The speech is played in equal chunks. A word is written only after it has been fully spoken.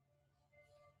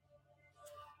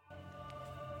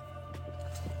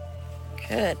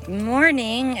Good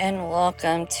morning and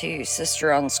welcome to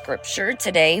Sister on Scripture.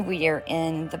 Today we are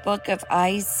in the book of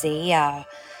Isaiah,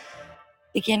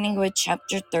 beginning with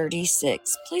chapter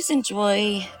 36. Please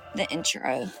enjoy the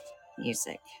intro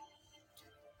music.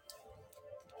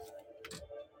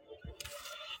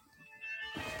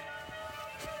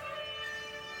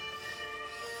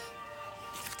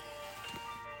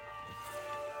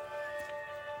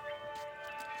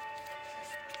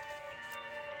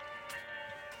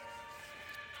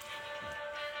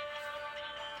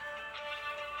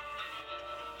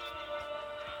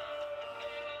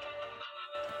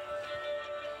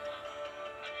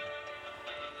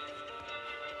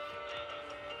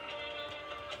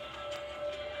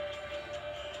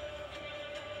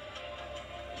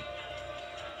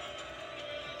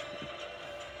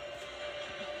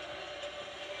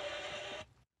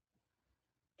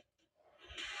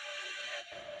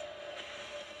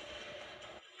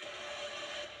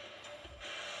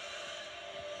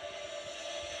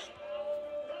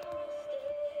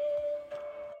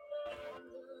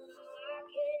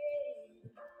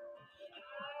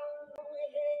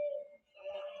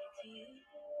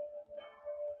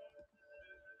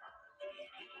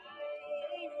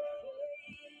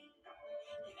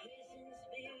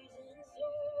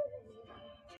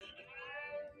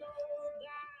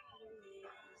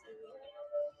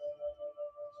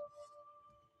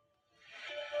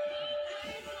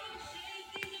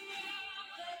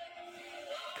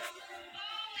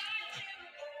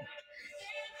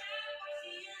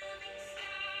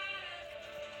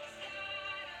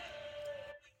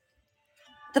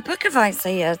 The book of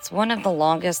Isaiah is one of the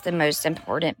longest and most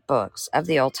important books of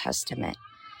the Old Testament.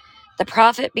 The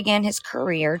prophet began his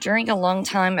career during a long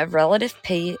time of relative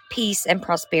peace and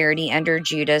prosperity under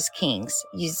Judah's kings,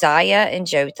 Uzziah and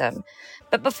Jotham.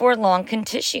 But before long,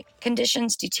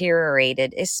 conditions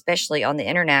deteriorated, especially on the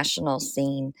international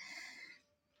scene.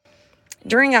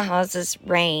 During Ahaz's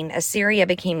reign, Assyria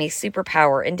became a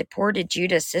superpower and deported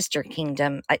Judah's sister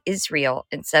kingdom, Israel,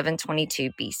 in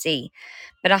 722 BC.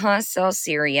 But Ahaz saw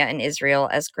Syria and Israel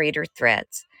as greater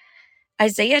threats.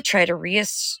 Isaiah tried to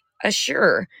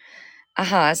reassure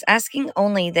Ahaz, asking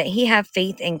only that he have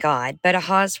faith in God, but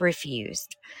Ahaz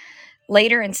refused.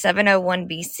 Later in 701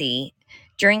 BC,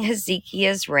 during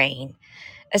Hezekiah's reign,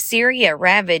 Assyria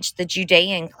ravaged the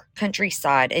Judean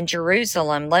countryside, and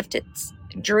Jerusalem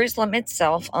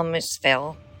itself almost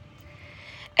fell.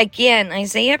 Again,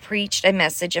 Isaiah preached a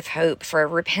message of hope for a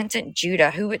repentant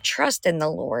Judah who would trust in the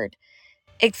Lord.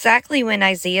 Exactly when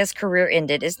Isaiah's career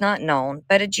ended is not known,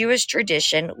 but a Jewish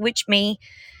tradition, which may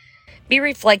be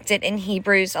reflected in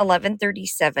Hebrews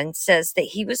 11:37, says that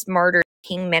he was martyred by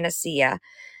King Manasseh,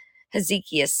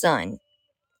 Hezekiah's son.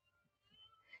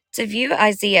 To view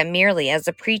Isaiah merely as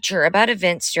a preacher about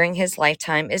events during his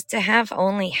lifetime is to have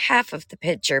only half of the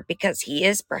picture, because he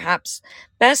is perhaps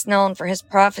best known for his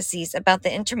prophecies about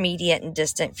the intermediate and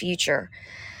distant future.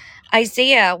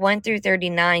 Isaiah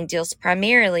 1-39 deals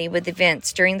primarily with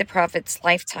events during the prophet's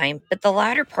lifetime, but the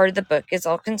latter part of the book is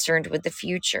all concerned with the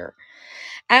future.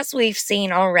 As we've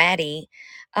seen already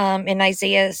in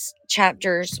Isaiah's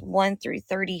chapters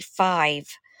 1-35,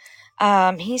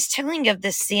 he's telling of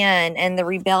the sin and the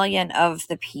rebellion of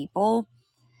the people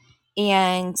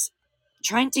and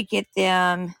trying to get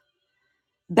them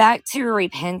back to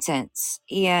repentance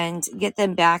and get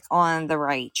them back on the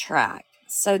right track.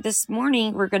 So this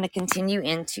morning we're going to continue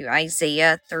into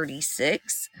Isaiah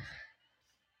 36.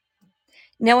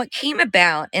 Now it came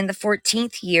about in the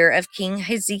 14th year of King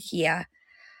Hezekiah,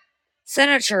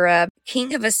 Sennacherib,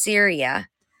 king of Assyria,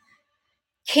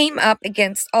 came up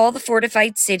against all the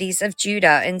fortified cities of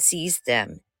Judah and seized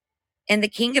them. And the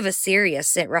king of Assyria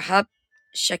sent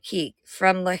Rabshakeh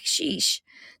from Lachish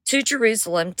to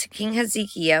Jerusalem to King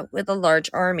Hezekiah with a large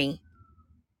army.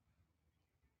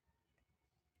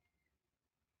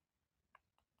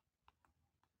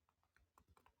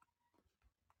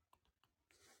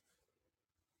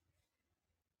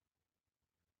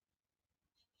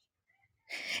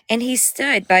 And he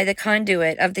stood by the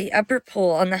conduit of the upper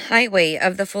pool on the highway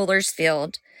of the fuller's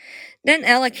field. Then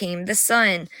Eliakim, the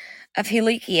son of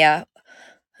Hilkiah,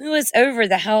 who was over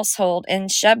the household, and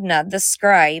Shebna the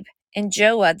scribe, and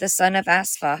Joah the son of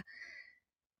Asaph,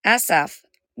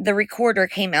 the recorder,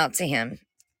 came out to him.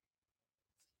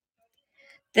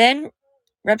 Then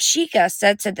Rabshakeh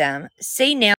said to them,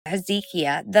 "Say now,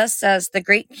 Hezekiah, thus says the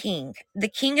great king, the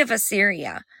king of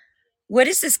Assyria, what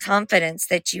is this confidence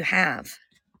that you have?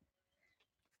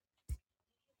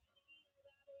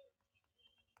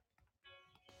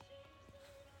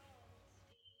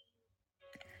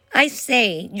 I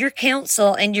say, your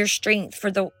counsel and your strength for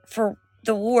the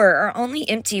war are only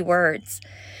empty words.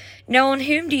 Now on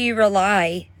whom do you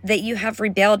rely that you have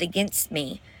rebelled against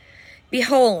me?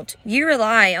 Behold, you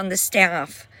rely on the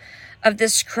staff of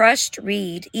this crushed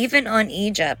reed, even on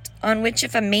Egypt, on which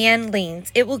if a man leans,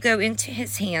 it will go into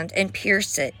his hand and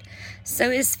pierce it. So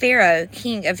is Pharaoh,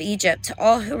 king of Egypt, to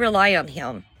all who rely on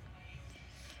him.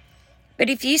 But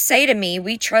if you say to me,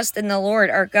 we trust in the Lord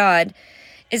our God,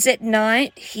 is it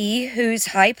not he whose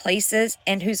high places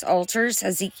and whose altars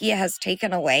Hezekiah has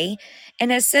taken away, and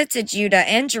has said to Judah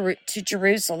and to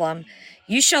Jerusalem,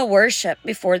 you shall worship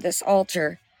before this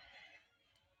altar?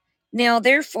 Now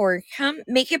therefore come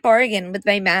make a bargain with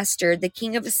my master, the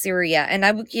king of Assyria, and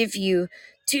I will give you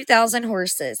 2,000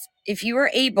 horses, if you are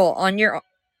able on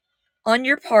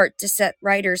your part to set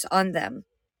riders on them.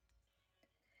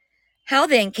 How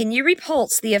then can you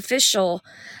repulse the official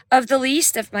of the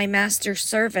least of my master's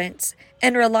servants,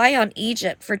 and rely on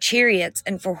Egypt for chariots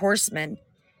and for horsemen?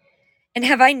 And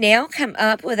have I now come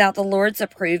up without the Lord's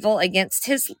approval against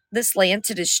this land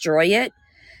to destroy it?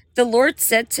 The Lord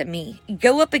said to me,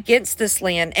 go up against this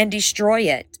land and destroy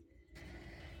it.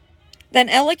 Then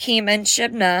Eliakim and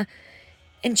Shebna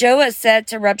and Joah said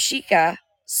to Rabshakeh,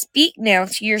 speak now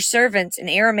to your servants in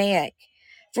Aramaic,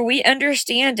 for we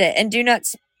understand it, and do not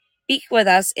speak with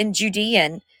us in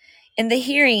Judean, in the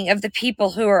hearing of the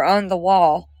people who are on the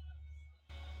wall.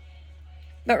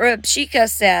 But Rabshakeh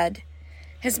said,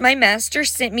 has my master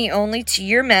sent me only to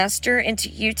your master and to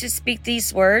you to speak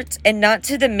these words, and not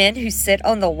to the men who sit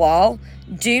on the wall,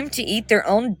 doomed to eat their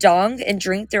own dung and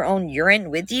drink their own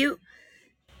urine with you?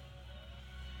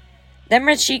 Then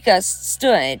Rabshakeh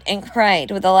stood and cried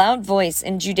with a loud voice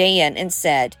in Judean and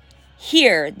said,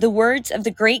 hear the words of the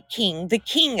great king, the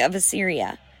king of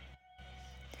Assyria.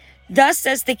 Thus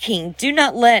says the king, do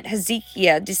not let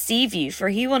Hezekiah deceive you, for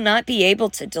he will not be able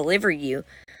to deliver you.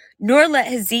 Nor let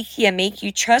Hezekiah make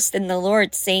you trust in the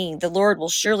Lord, saying, the Lord will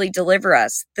surely deliver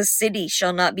us. The city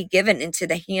shall not be given into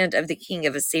the hand of the king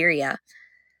of Assyria.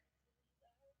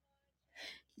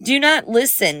 Do not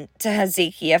listen to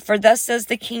Hezekiah, for thus says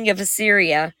the king of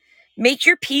Assyria, make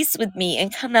your peace with me,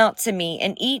 and come out to me,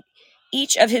 and eat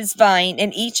each of his vine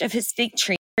and each of his fig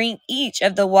tree, drink each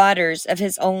of the waters of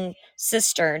his own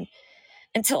cistern,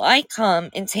 until I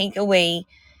come and take you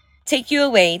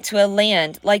away to a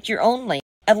land like your own land,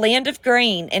 a land of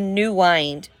grain and new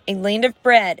wine, a land of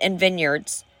bread and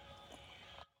vineyards.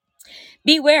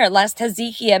 Beware lest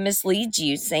Hezekiah misleads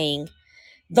you, saying,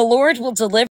 the Lord will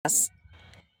deliver us.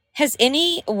 Has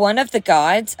any one of the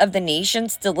gods of the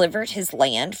nations delivered his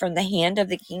land from the hand of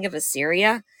the king of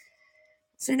Assyria?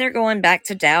 So they're going back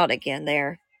to doubt again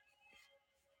there.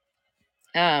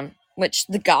 Which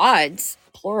the gods,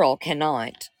 plural,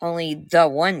 cannot. Only the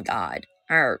one God,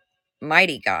 our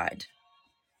mighty God,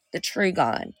 the true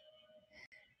God.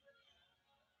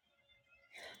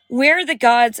 Where are the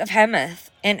gods of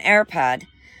Hamath and Arpad?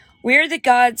 Where are the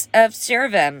gods of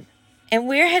Seraphim? And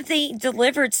where have they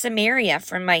delivered Samaria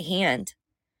from my hand?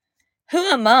 Who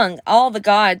among all the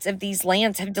gods of these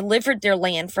lands have delivered their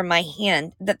land from my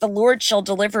hand, that the Lord shall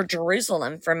deliver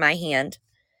Jerusalem from my hand?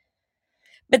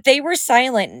 But they were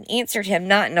silent and answered him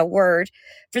not in a word,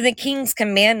 for the king's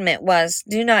commandment was,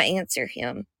 do not answer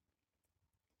him.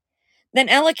 Then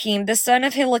Eliakim, the son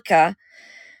of Hilkiah,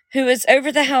 who was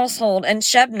over the household, and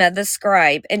Shebna the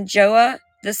scribe, and Joah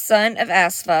the son of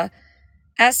Asaph,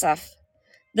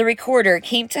 the recorder,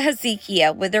 came to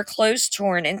Hezekiah with their clothes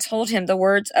torn, and told him the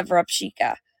words of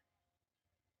Rabshakeh.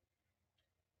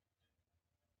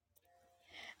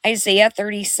 Isaiah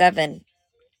 37.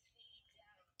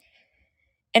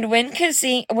 And when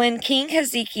King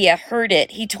Hezekiah heard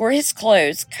it, he tore his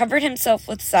clothes, covered himself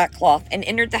with sackcloth, and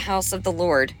entered the house of the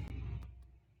Lord.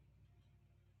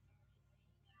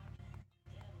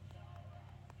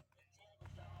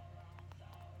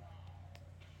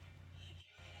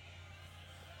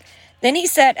 Then he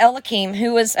set Eliakim,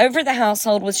 who was over the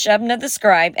household, with Shebna the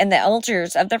scribe, and the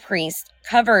elders of the priests,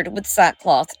 covered with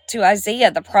sackcloth, to Isaiah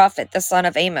the prophet, the son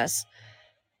of Amos.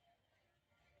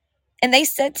 And they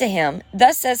said to him,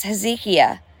 thus says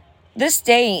Hezekiah, this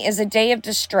day is a day of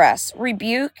distress,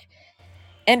 rebuke,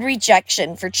 and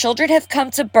rejection, for children have come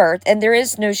to birth, and there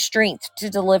is no strength to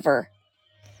deliver.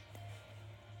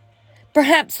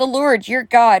 Perhaps the Lord your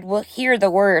God will hear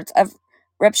the words of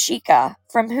Rabshakeh,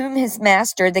 from whom his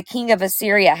master, the king of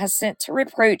Assyria, has sent to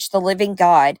reproach the living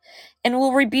God, and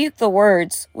will rebuke the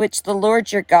words which the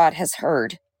Lord your God has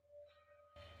heard.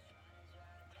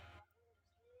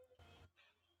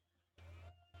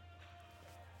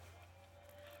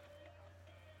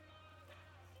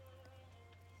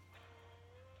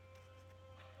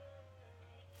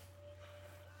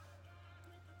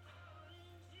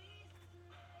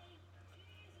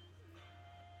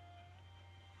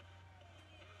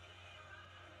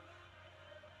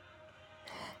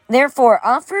 Therefore,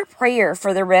 offer prayer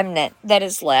for the remnant that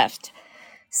is left.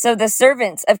 So the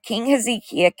servants of King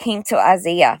Hezekiah came to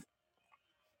Isaiah.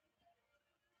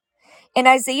 And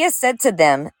Isaiah said to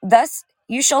them, Thus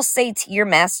you shall say to your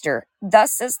master,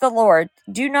 Thus says the Lord,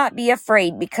 do not be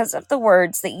afraid because of the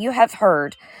words that you have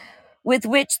heard, with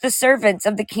which the servants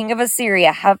of the king of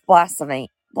Assyria have blasphemed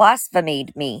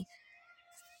me.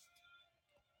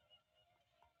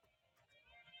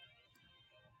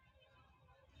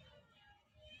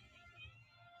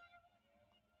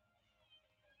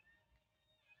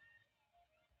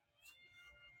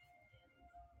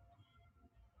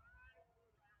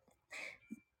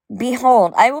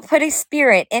 Behold, I will put a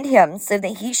spirit in him, so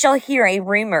that he shall hear a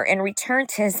rumor and return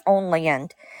to his own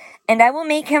land. And I will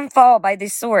make him fall by the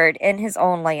sword in his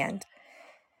own land.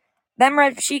 Then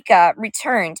Rabshakeh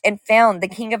returned and found the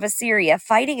king of Assyria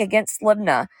fighting against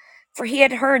Libnah, for he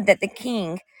had heard that the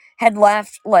king had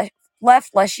left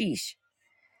Lachish.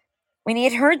 When he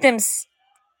had heard them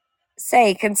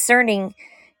say concerning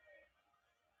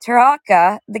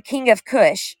Tirhakah, the king of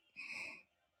Cush,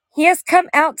 he has come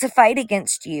out to fight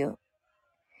against you.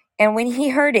 And when he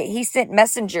heard it, he sent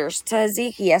messengers to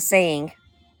Hezekiah, saying,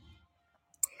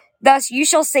 Thus you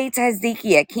shall say to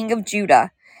Hezekiah, king of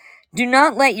Judah, Do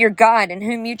not let your God in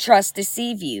whom you trust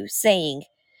deceive you, saying,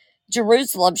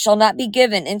 Jerusalem shall not be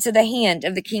given into the hand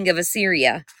of the king of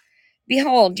Assyria.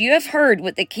 Behold, you have heard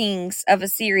what the kings of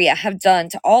Assyria have done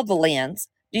to all the lands,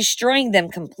 destroying them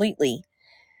completely.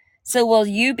 So will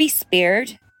you be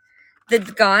spared? The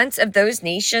gods of those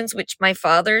nations which my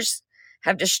fathers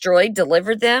have destroyed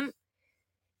delivered them?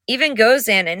 Even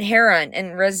Gozan and Haran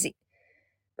and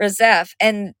Rezeph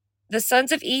and the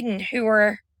sons of Eden who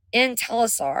were in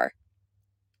Telassar.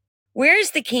 Where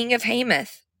is the king of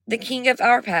Hamath, the king of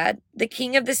Arpad, the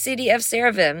king of the city of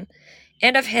Seraphim,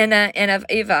 and of Hena and of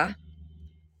Ava?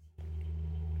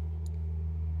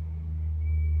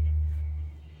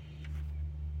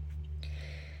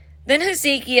 Then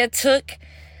Hezekiah took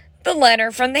the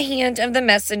letter from the hand of the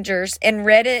messengers and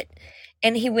read it,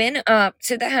 and he went up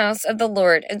to the house of the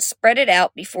Lord and spread it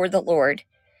out before the Lord.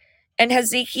 And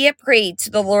Hezekiah prayed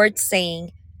to the Lord,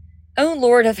 saying, O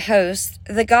Lord of hosts,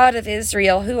 the God of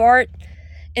Israel, who art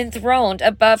enthroned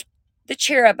above the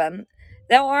cherubim,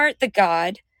 thou art the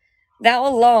God, thou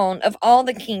alone of all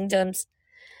the kingdoms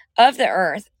of the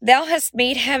earth. Thou hast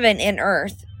made heaven and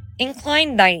earth.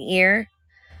 Incline thine ear,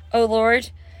 O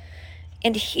Lord,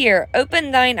 and hear.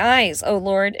 Open thine eyes, O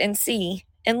Lord, and see,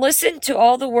 and listen to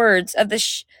all the words of the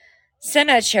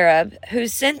Sennacherib, who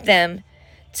sent them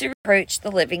to reproach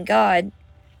the living God.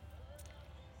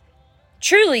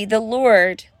 Truly, O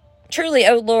Lord,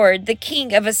 the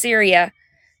kings of Assyria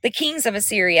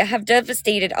have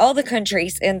devastated all the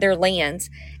countries and their lands,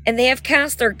 and they have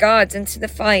cast their gods into the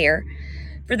fire.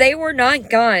 For they were not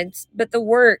gods, but the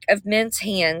work of men's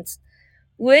hands,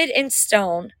 wood and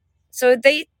stone. So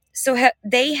they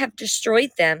have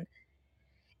destroyed them.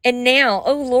 And now,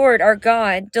 O Lord our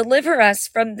God, deliver us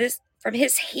from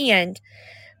his hand,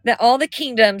 that all the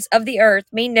kingdoms of the earth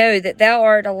may know that thou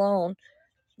art alone,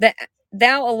 that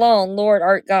thou alone, Lord,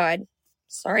 art God.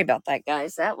 Sorry about that,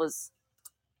 guys.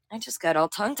 I just got all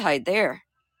tongue-tied there.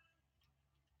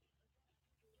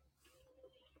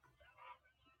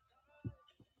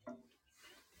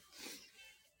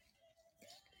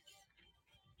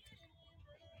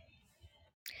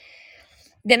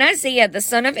 Then Isaiah the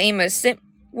son of Amos sent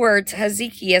word to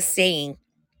Hezekiah, saying,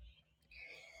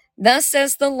 Thus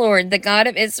says the Lord, the God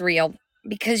of Israel,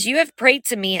 because you have prayed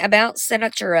to me about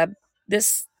Sennacherib,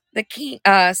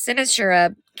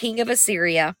 Sennacherib, king of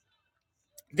Assyria.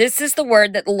 This is the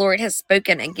word that the Lord has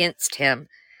spoken against him.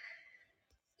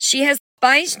 She has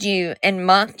despised you and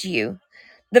mocked you,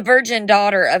 the virgin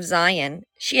daughter of Zion.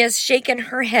 She has shaken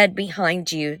her head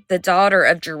behind you, the daughter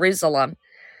of Jerusalem.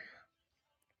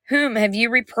 Whom have you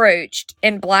reproached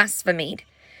and blasphemed?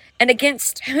 And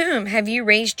against whom have you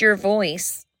raised your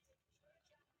voice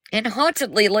and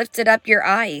haughtily lifted up your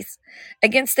eyes?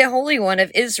 Against the Holy One of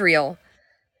Israel.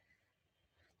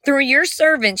 Through your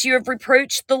servants you have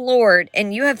reproached the Lord,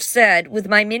 and you have said, With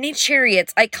my many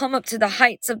chariots I come up to the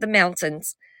heights of the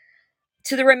mountains,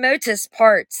 to the remotest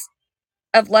parts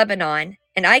of Lebanon,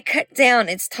 and I cut down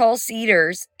its tall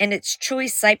cedars and its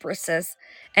choice cypresses,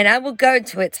 and I will go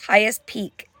to its highest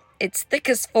peak, its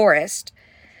thickest forest.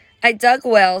 I dug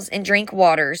wells and drank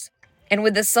waters, and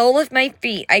with the sole of my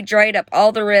feet I dried up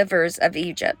all the rivers of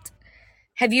Egypt.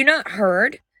 Have you not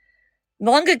heard?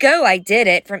 Long ago I did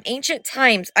it, from ancient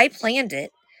times I planned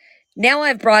it. Now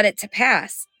I've brought it to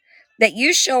pass, that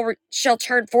you shall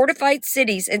turn fortified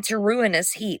cities into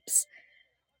ruinous heaps.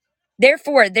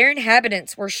 Therefore their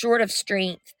inhabitants were short of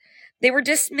strength. They were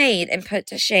dismayed and put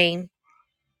to shame.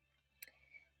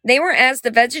 They were as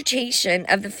the vegetation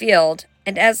of the field,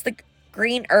 and as the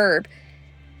green herb,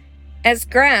 as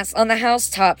grass on the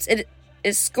housetops. It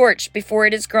is scorched before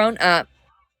it is grown up.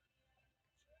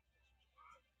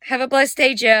 Have a blessed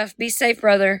day, Jeff. Be safe,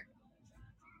 brother.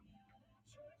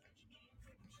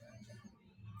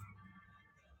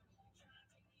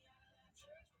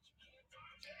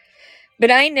 But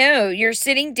I know you're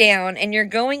sitting down and you're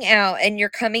going out and you're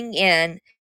coming in.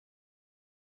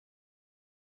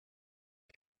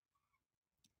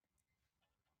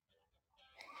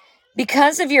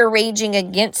 Because of your raging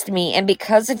against me and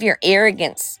because of your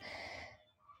arrogance,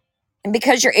 and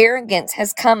because your arrogance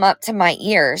has come up to my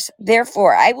ears,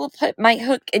 therefore I will put my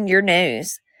hook in your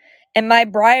nose and my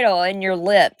bridle in your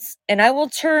lips, and I will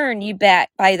turn you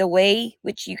back by the way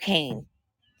which you came.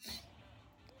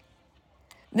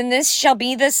 Then this shall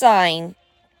be the sign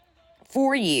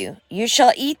for you. You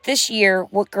shall eat this year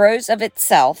what grows of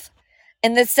itself,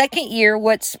 in the second year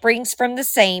what springs from the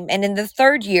same, and in the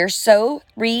third year sow,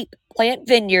 reap, plant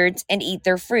vineyards, and eat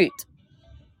their fruit.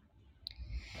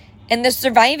 And the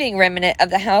surviving remnant of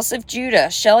the house of Judah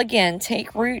shall again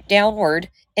take root downward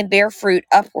and bear fruit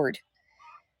upward.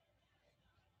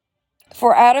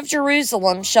 For out of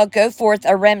Jerusalem shall go forth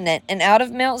a remnant, and out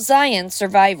of Mount Zion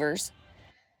survivors.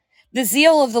 The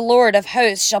zeal of the Lord of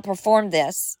hosts shall perform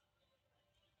this.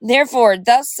 Therefore,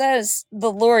 thus says the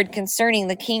Lord concerning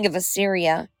the king of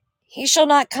Assyria: He shall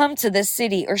not come to this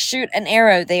city or shoot an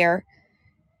arrow there,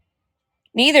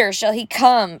 neither shall he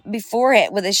come before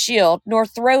it with a shield, nor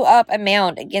throw up a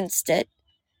mound against it.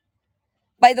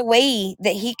 By the way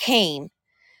that he came,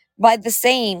 by the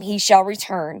same he shall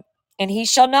return, and he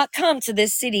shall not come to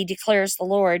this city, declares the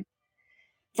Lord.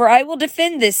 For I will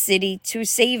defend this city to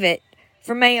save it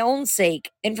for my own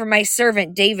sake and for my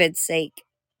servant David's sake.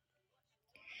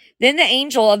 Then the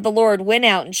angel of the Lord went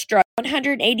out and struck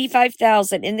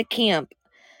 185,000 in the camp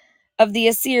of the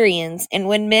Assyrians, and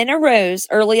when men arose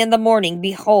early in the morning,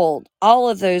 behold, all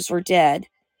of those were dead.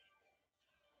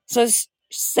 So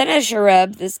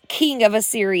Sennacherib, the king of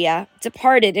Assyria,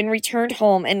 departed and returned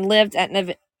home and lived at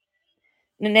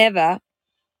Nineveh.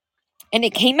 And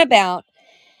it came about,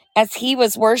 as he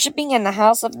was worshipping in the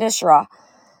house of Nisroch,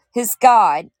 his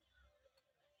god,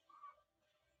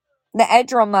 the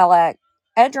Adrammelech,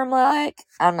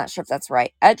 I'm not sure if that's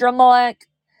right, Adrammelech,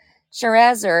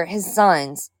 Sharezer, his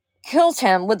sons, killed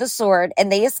him with the sword,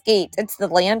 and they escaped into the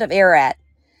land of Ararat.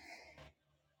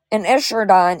 And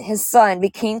Esarhaddon, his son,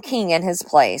 became king in his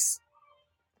place.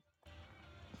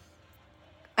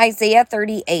 Isaiah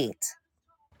 38.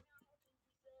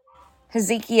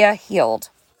 Hezekiah healed.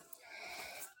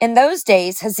 In those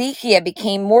days, Hezekiah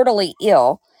became mortally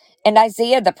ill, and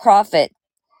Isaiah the prophet,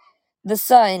 the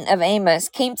son of Amos,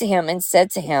 came to him and said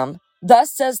to him,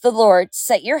 Thus says the Lord,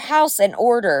 set your house in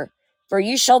order, for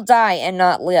you shall die and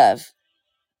not live.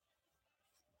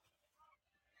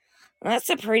 That's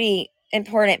a pretty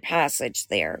important passage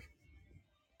there.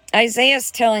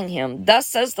 Isaiah's telling him, Thus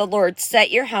says the Lord,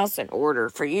 set your house in order,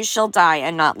 for you shall die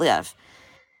and not live.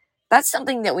 That's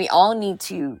something that we all need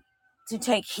to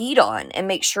take heed on and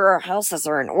make sure our houses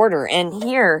are in order. And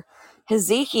here,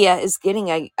 Hezekiah is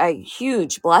getting a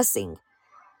huge blessing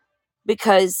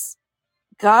because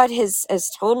God has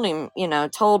told him,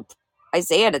 told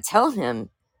Isaiah to tell him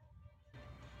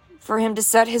for him to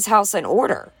set his house in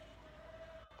order.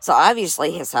 So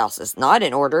obviously his house is not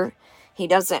in order. He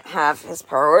doesn't have his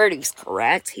priorities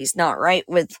correct. He's not right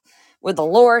with the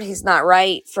Lord. He's not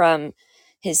right from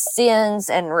his sins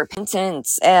and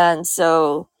repentance. And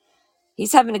so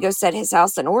he's having to go set his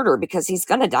house in order because he's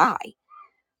going to die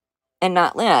and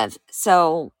not live.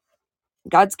 So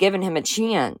God's given him a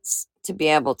chance to be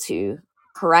able to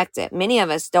correct it. Many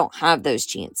of us don't have those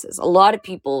chances. A lot of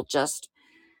people just,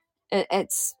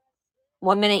 it's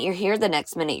one minute you're here, the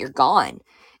next minute you're gone.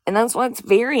 And that's why it's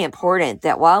very important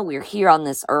that while we're here on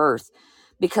this earth,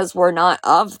 because we're not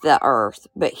of the earth,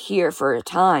 but here for a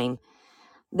time,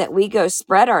 that we go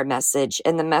spread our message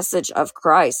and the message of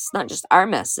Christ. It's not just our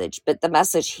message, but the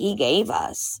message he gave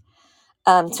us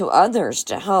to others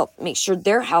to help make sure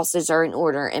their houses are in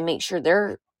order and make sure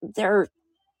their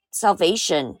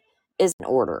salvation is in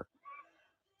order.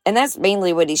 And that's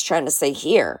mainly what he's trying to say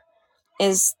here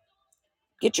is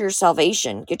get your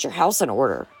salvation, get your house in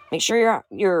order. Make sure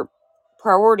your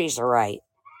priorities are right.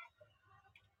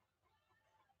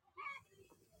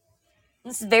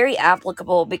 This is very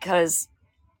applicable because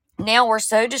now we're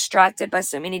so distracted by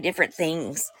so many different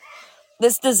things.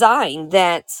 This design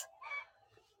that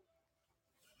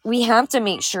we have to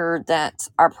make sure that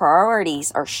our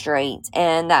priorities are straight,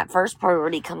 and that first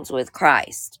priority comes with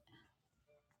Christ.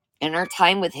 and our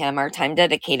time with him, our time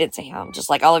dedicated to him, just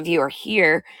like all of you are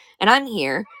here and I'm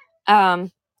here,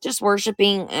 just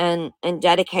worshiping and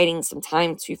dedicating some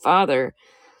time to Father.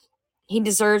 He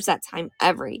deserves that time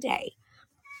every day.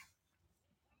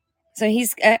 So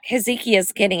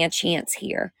Hezekiah's getting a chance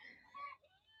here.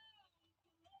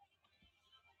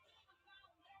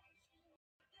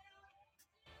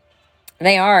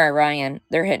 They are, Ryan.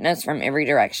 They're hitting us from every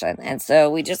direction. And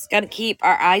so we just got to keep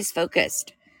our eyes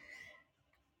focused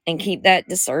and keep that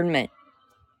discernment.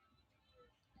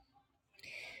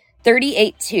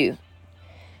 38:2.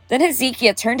 Then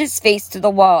Hezekiah turned his face to the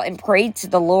wall and prayed to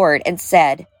the Lord and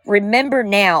said, "Remember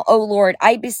now, O Lord,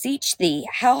 I beseech thee,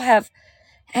 how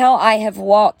I have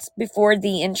walked before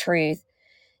thee in truth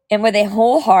and with a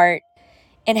whole heart,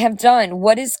 and have done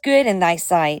what is good in thy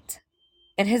sight."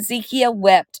 And Hezekiah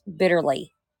wept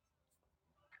bitterly.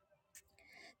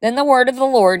 Then the word of the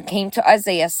Lord came to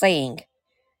Isaiah, saying,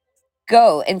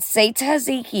 "Go and say to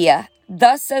Hezekiah,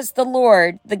 Thus says the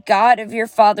Lord, the God of your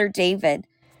father David,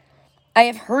 I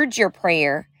have heard your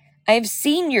prayer. I have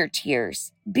seen your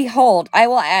tears. Behold, I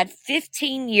will add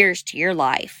 15 years to your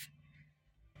life."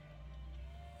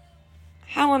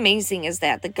 How amazing is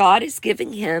that? That God is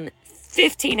giving him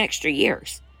 15 extra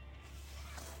years.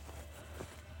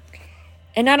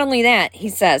 And not only that, he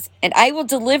says, "And I will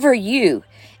deliver you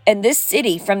and this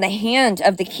city from the hand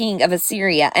of the king of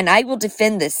Assyria, and I will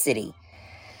defend this city.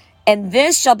 And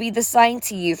this shall be the sign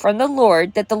to you from the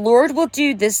Lord, that the Lord will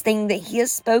do this thing that he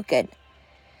has spoken.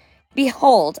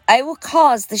 Behold, I will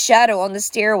cause the shadow on the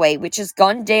stairway which has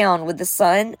gone down with the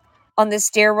sun on the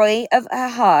stairway of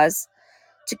Ahaz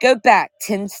to go back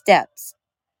 10 steps."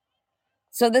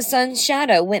 So the sun's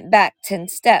shadow went back 10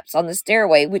 steps on the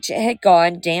stairway which it had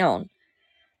gone down.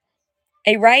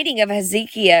 A writing of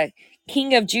Hezekiah,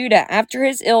 king of Judah, after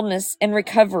his illness and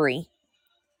recovery.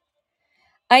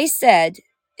 I said,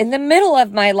 in the middle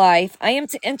of my life, I am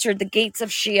to enter the gates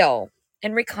of Sheol.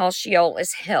 And recall, Sheol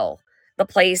is hell, the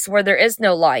place where there is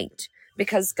no light,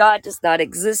 because God does not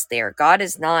exist there. God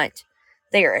is not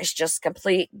there. It's just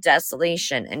complete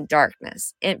desolation and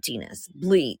darkness, emptiness,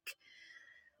 bleak.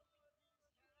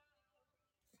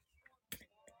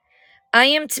 I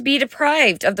am to be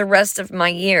deprived of the rest of my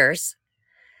years.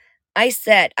 I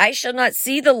said, I shall not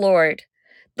see the Lord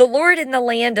in the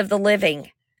land of the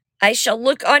living. I shall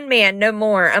look on man no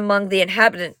more among the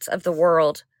inhabitants of the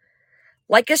world.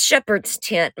 Like a shepherd's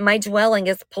tent, my dwelling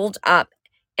is pulled up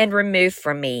and removed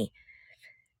from me.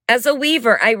 As a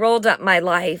weaver, I rolled up my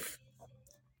life.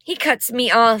 He cuts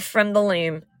me off from the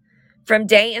loom. From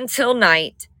day until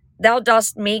night, thou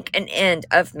dost make an end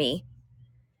of me.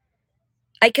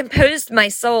 I composed my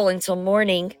soul until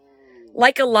morning.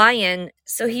 Like a lion,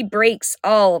 so he breaks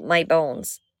all my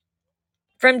bones.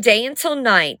 From day until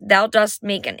night, thou dost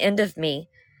make an end of me.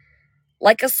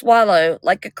 Like a swallow,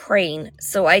 like a crane,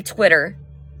 so I twitter.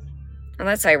 And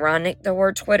that's ironic. The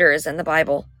word twitter is in the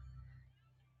Bible.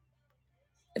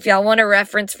 If y'all want a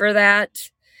reference for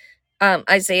that,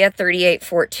 Isaiah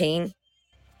 38:14.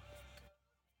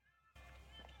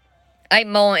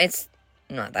 It's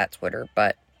not that Twitter,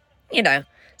 but,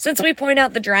 since we point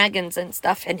out the dragons and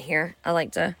stuff in here, I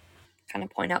like to kind of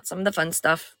point out some of the fun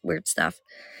stuff, weird stuff.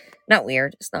 Not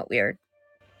weird, it's not weird.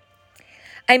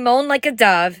 I moan like a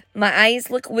dove, my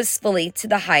eyes look wistfully to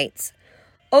the heights.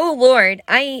 O Lord,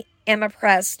 I am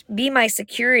oppressed, be my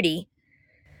security.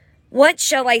 What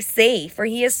shall I say? For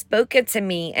he has spoken to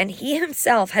me, and he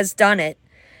himself has done it.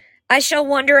 I shall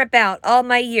wander about all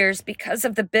my years because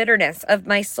of the bitterness of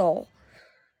my soul.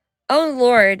 O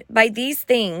Lord, by these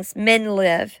things men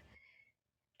live,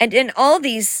 and in all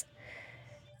these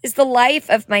is the life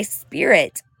of my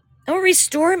spirit. O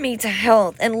restore me to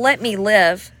health, and let me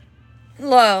live.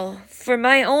 Lo, for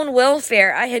my own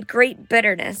welfare I had great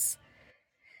bitterness.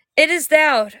 It is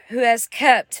thou who hast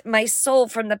kept my soul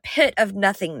from the pit of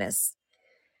nothingness.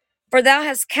 For thou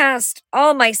hast cast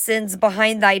all my sins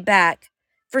behind thy back,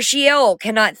 for Sheol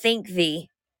cannot thank thee.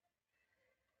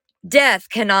 Death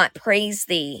cannot praise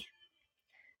thee.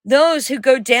 Those who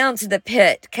go down to the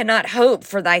pit cannot hope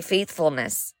for thy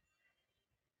faithfulness.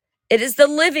 It is the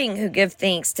living who give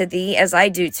thanks to thee as I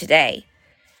do today.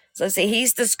 So see,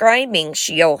 he's describing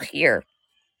Sheol here.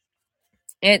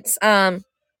 It's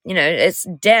it's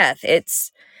death.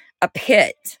 It's a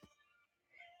pit.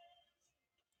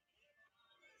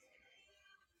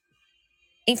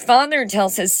 A father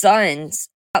tells his sons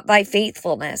about thy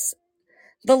faithfulness.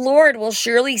 The Lord will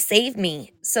surely save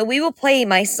me, so we will play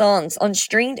my songs on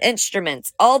stringed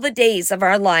instruments all the days of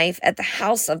our life at the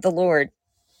house of the Lord.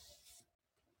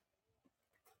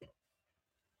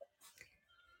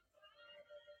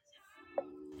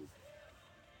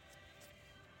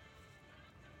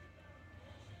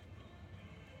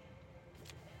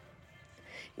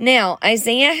 Now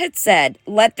Isaiah had said,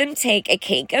 "Let them take a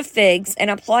cake of figs and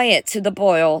apply it to the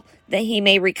boil, that he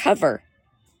may recover."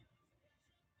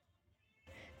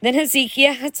 Then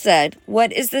Hezekiah had said,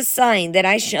 "What is the sign that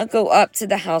I shall go up to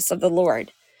the house of the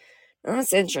Lord?" Well,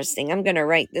 that's interesting. I'm going to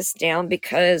write this down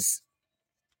because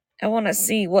I want to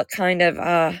see what kind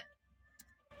of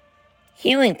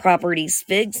healing properties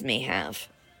figs may have.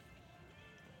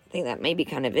 I think that may be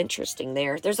kind of interesting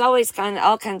there. There's always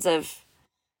all kinds of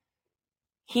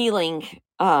healing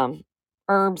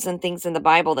herbs and things in the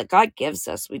Bible that God gives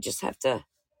us. We just have to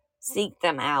seek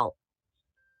them out.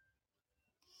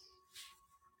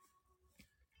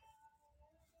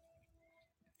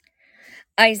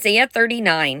 Isaiah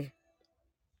 39.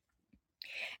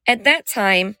 At that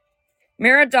time,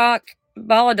 Merodach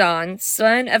Baladan,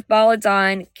 son of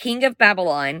Baladan, king of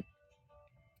Babylon,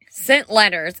 sent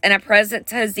letters and a present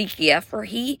to Hezekiah, for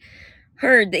he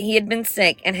heard that he had been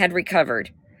sick and had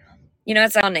recovered. You know,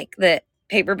 it's ironic that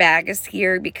Paper Bag is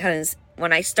here because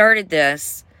when I started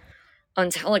this on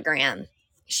Telegram,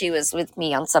 she was with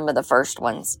me on some of the first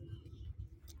ones.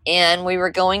 And we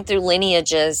were going through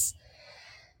lineages,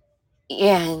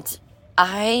 and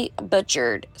I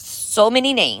butchered so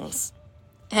many names.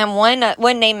 And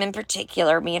one name in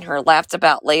particular, me and her laughed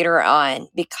about later on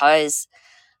because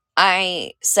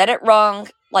I said it wrong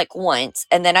like once,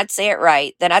 and then I'd say it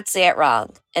right, then I'd say it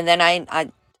wrong, and then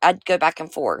I'd go back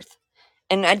and forth,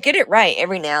 and I'd get it right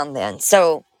every now and then.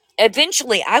 So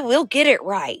eventually, I will get it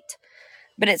right.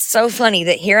 But it's so funny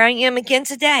that here I am again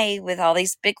today with all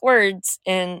these big words,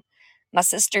 and my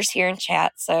sister's here in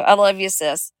chat. So I love you,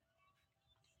 sis.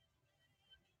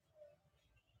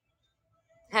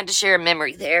 Had to share a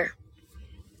memory there.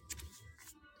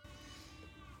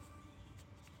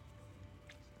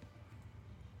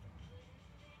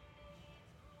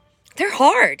 They're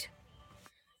hard.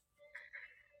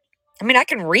 I mean, I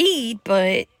can read,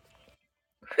 but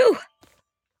whew.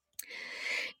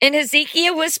 And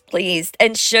Hezekiah was pleased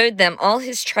and showed them all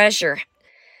his treasure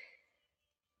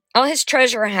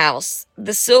house,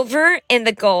 the silver and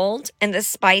the gold and the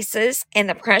spices and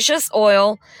the precious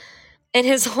oil and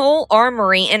his whole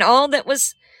armory and all that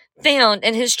was found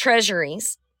in his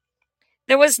treasuries.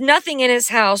 There was nothing in his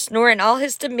house nor in all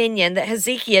his dominion that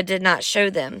Hezekiah did not show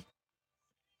them.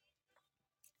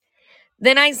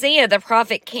 Then Isaiah the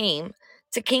prophet came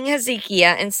to King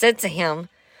Hezekiah and said to him,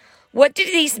 "What do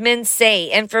these men say,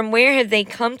 and from where have they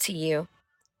come to you?"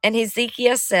 And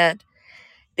Hezekiah said,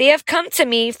 "They have come to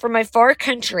me from a far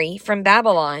country, from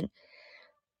Babylon."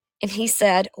 And he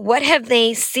said, "What have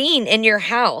they seen in your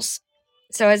house?"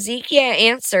 So Hezekiah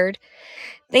answered,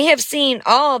 "They have seen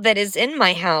all that is in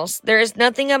my house. There is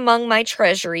nothing among my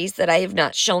treasuries that I have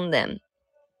not shown them."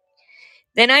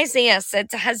 Then Isaiah said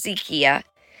to Hezekiah,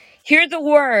 "Hear the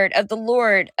word of the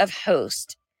Lord of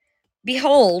hosts.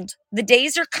 Behold, the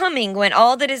days are coming when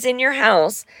all that is in your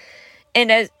house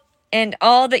and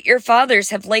all that your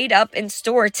fathers have laid up in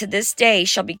store to this day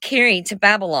shall be carried to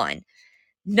Babylon.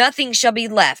 Nothing shall be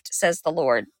left, says the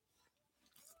Lord.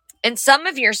 And some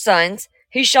of your sons,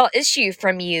 who shall issue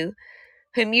from you,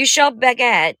 whom you shall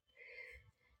beget,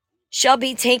 shall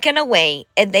be taken away,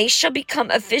 and they shall become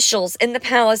officials in the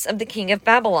palace of the king of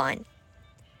Babylon."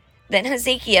 Then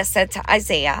Hezekiah said to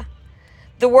Isaiah,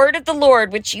 "The word of the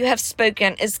Lord which you have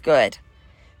spoken is good."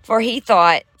 For he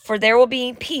thought, "For there will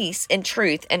be peace and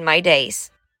truth in my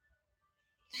days."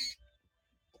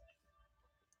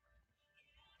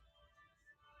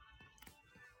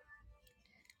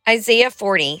 Isaiah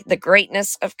 40, the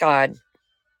greatness of God.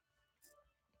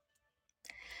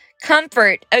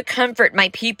 "Comfort, O comfort my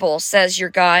people, says your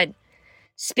God.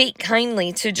 Speak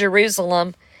kindly to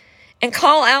Jerusalem, and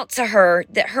call out to her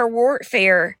that her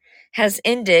warfare has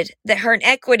ended, that her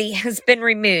iniquity has been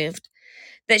removed,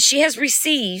 that she has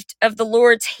received of the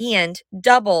Lord's hand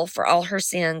double for all her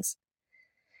sins.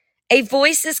 A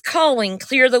voice is calling,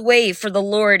 clear the way for the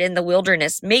Lord in the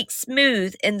wilderness, make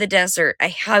smooth in the desert a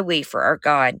highway for our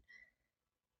God."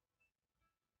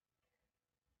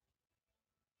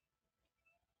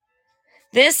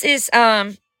 This is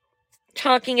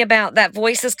talking about that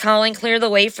voice is calling, clear the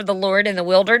way for the Lord in the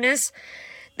wilderness.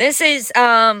 This is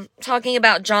talking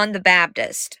about John the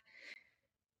Baptist.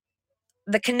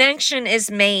 The connection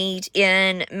is made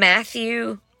in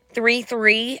Matthew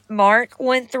 3:3, Mark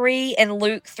 1:3, and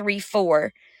Luke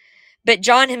 3:4. But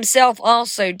John himself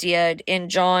also did in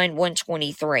John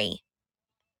 1:23.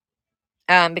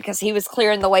 Because he was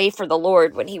clearing the way for the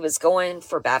Lord when he was going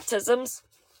for baptisms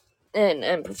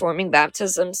and performing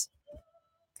baptisms.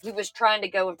 He was trying to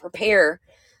go and prepare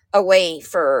a way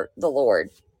for the Lord.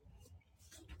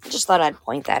 Just thought I'd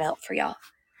point that out for y'all.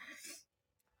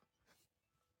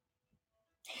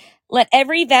 Let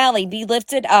every valley be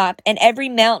lifted up, and every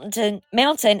mountain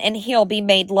and hill be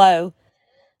made low.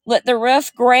 Let the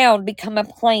rough ground become a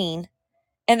plain,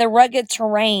 and the rugged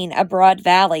terrain a broad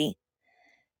valley.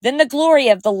 Then the glory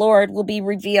of the Lord will be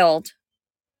revealed,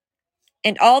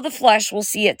 and all the flesh will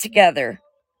see it together.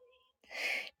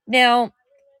 Now,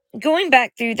 going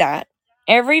back through that,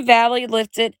 every valley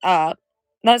lifted up,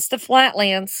 that's the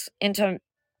flatlands into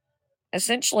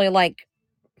essentially like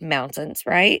mountains,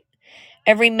 right?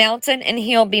 Every mountain and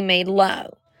hill be made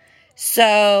low.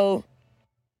 So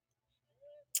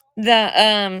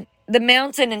the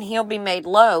mountain and hill be made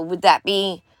low, would that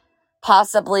be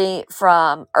possibly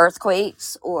from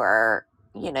earthquakes or,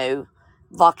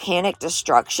 volcanic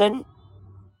destruction?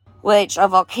 Which a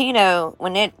volcano,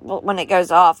 when it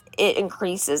goes off, it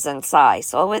increases in size.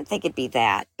 So I wouldn't think it'd be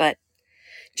that, but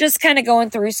just kind of going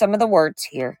through some of the words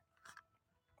here.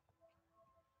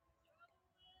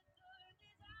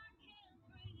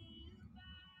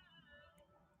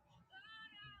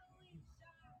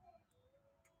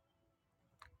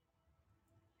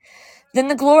 Then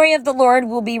the glory of the Lord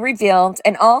will be revealed,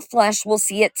 and all flesh will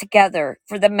see it together.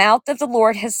 For the mouth of the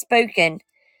Lord has spoken.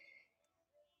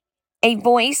 A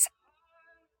voice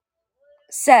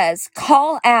says,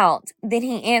 "Call out." Then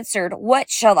he answered, "What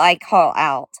shall I call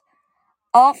out?"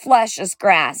 All flesh is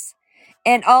grass,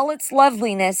 and all its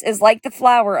loveliness is like the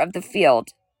flower of the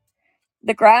field.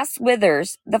 The grass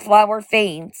withers, the flower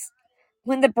fades.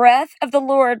 When the breath of the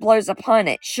Lord blows upon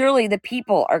it, surely the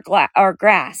people are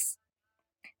grass.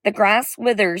 The grass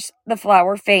withers, the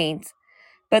flower fades,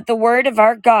 but the word of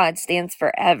our God stands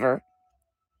forever.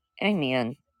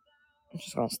 Amen. I'm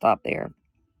just going to stop there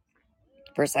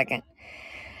for a second.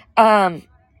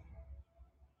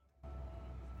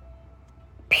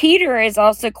 Peter is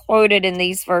also quoted in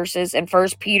these verses in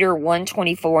 1 Peter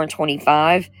 1:24 and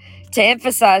 25 to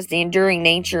emphasize the enduring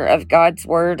nature of God's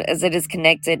word as it is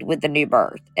connected with the new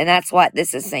birth. And that's what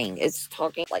this is saying. It's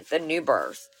talking like the new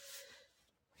birth.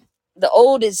 The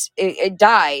old it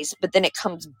dies, but then it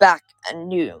comes back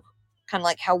anew. Kind of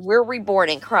like how we're reborn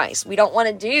in Christ. We don't want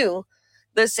to do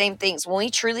the same things. When we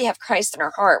truly have Christ in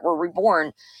our heart, we're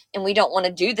reborn, and we don't want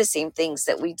to do the same things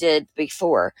that we did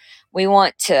before. We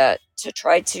want to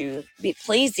try to be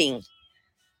pleasing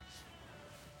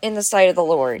in the sight of the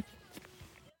Lord.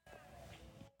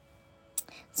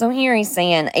 So here he's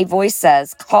saying, a voice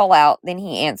says, "Call out." Then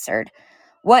he answered,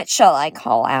 "What shall I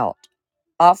call out?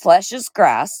 All flesh is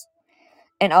grass,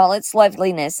 and all its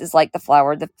loveliness is like the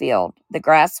flower of the field. The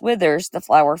grass withers, the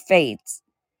flower fades."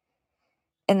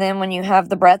 And then when you have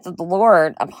the breath of the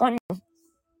Lord upon you,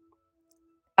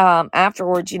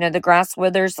 afterwards, the grass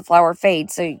withers, the flower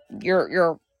fades. So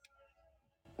your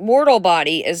mortal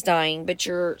body is dying, but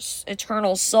your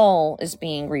eternal soul is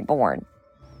being reborn.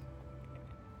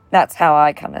 That's how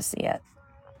I kind of see it.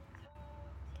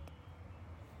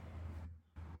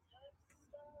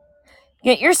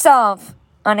 Get yourself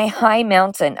on a high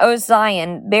mountain, O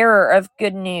Zion, bearer of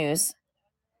good news.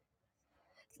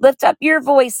 Lift up your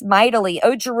voice mightily,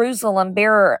 O Jerusalem,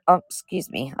 bearer. Oh, excuse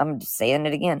me. I'm just saying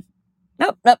it again.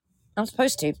 Nope. I'm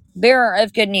supposed to. Bearer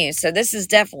of good news. So this is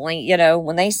definitely,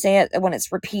 when they say it, when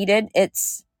it's repeated,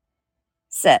 it's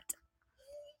set.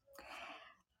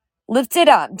 Lift it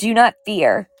up. Do not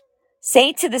fear.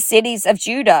 Say to the cities of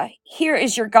Judah, "Here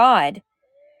is your God.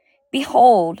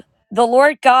 Behold, the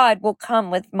Lord God will come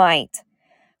with might,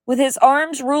 with his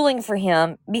arms ruling for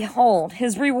him. Behold,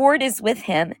 his reward is with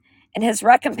him, and his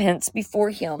recompense before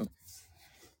him.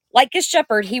 Like a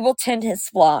shepherd, he will tend his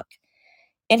flock.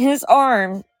 In his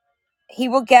arm, he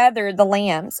will gather the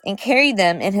lambs and carry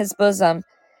them in his bosom,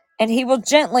 and he will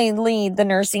gently lead the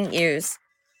nursing ewes.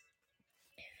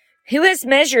 Who has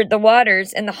measured the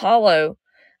waters in the hollow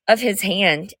of his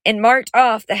hand, and marked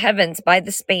off the heavens by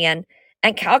the span,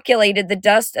 and calculated the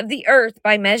dust of the earth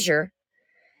by measure,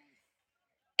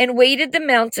 and weighted the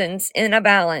mountains in a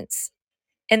balance,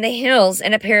 and the hills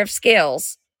in a pair of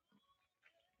scales?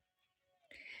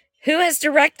 Who has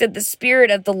directed the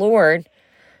Spirit of the Lord,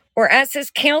 or as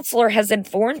his counselor has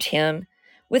informed him?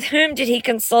 With whom did he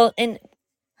consult, and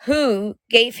who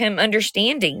gave him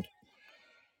understanding?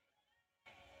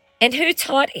 And who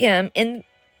taught him in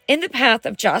the path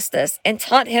of justice, and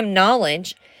taught him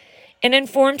knowledge, and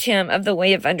informed him of the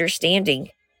way of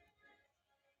understanding?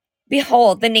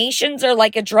 Behold, the nations are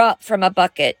like a drop from a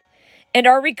bucket, and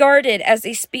are regarded as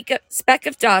a speck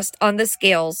of dust on the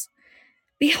scales.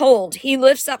 Behold, he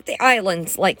lifts up the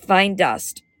islands like fine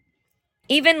dust.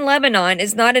 Even Lebanon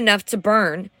is not enough to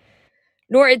burn,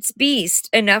 nor its beast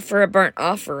enough for a burnt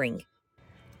offering.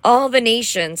 All the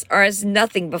nations are as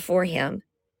nothing before him.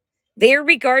 They are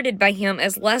regarded by him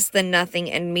as less than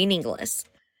nothing and meaningless.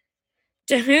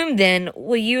 To whom then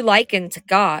will you liken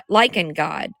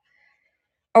God?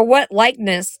 Or what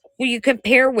likeness will you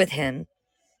compare with him?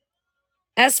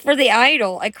 As for the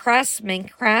idol, a craftsman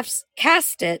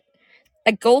cast it,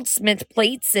 a goldsmith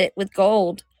plates it with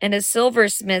gold, and a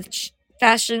silversmith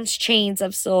fashions chains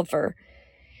of silver.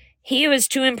 He who is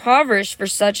too impoverished for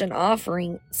such an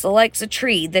offering selects a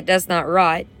tree that does not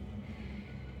rot.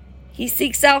 He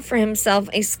seeks out for himself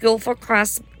a skillful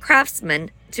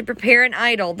craftsman to prepare an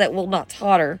idol that will not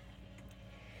totter.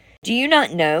 Do you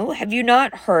not know? Have you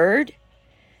not heard?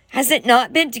 Has it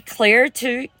not been declared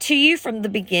to you from the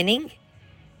beginning?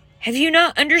 Have you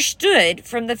not understood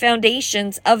from the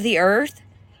foundations of the earth?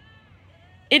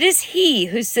 It is he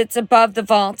who sits above the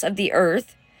vaults of the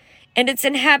earth, and its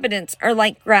inhabitants are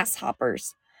like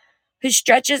grasshoppers, who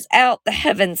stretches out the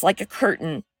heavens like a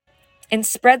curtain, and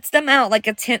spreads them out like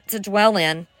a tent to dwell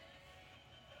in.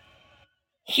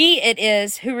 He it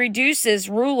is who reduces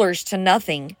rulers to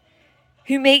nothing,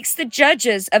 who makes the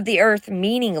judges of the earth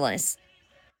meaningless.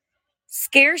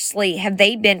 Scarcely have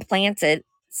they been planted,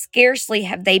 scarcely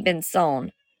have they been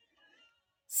sown.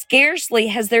 Scarcely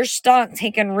has their stalk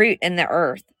taken root in the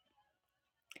earth.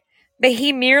 But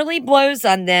he merely blows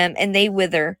on them and they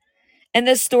wither, and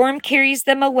the storm carries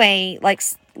them away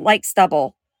like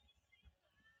stubble.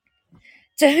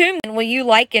 To whom then will you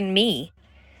liken me,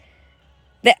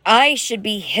 that I should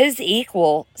be his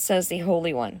equal, says the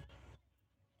Holy One?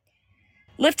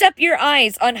 Lift up your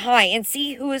eyes on high and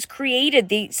see who has created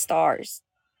these stars.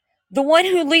 The one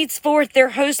who leads forth their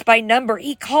host by number,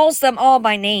 he calls them all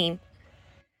by name.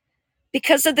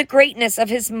 Because of the greatness of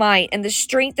his might and the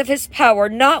strength of his power,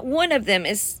 not one of them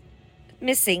is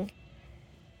missing.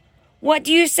 What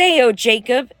do you say, O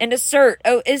Jacob, and assert,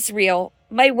 O Israel,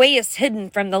 my way is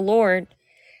hidden from the Lord,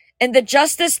 and the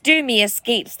justice due me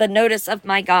escapes the notice of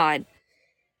my God?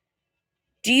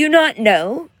 Do you not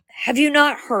know? Have you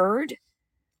not heard?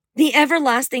 The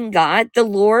everlasting God, the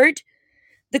Lord,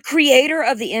 the creator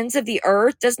of the ends of the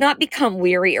earth, does not become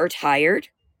weary or tired.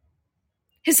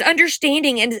 His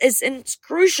understanding is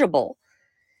inscrutable.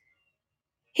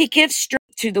 He gives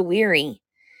strength to the weary,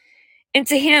 and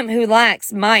to him who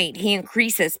lacks might, he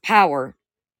increases power.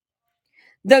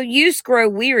 Though youths grow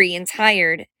weary and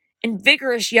tired, and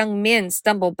vigorous young men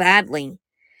stumble badly,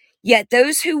 yet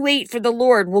those who wait for the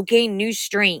Lord will gain new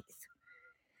strength.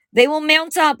 They will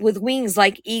mount up with wings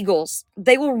like eagles.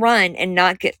 They will run and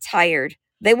not get tired.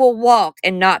 They will walk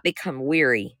and not become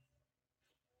weary.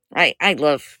 I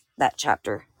love that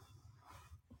chapter.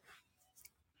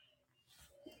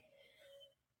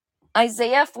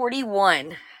 Isaiah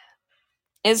 41.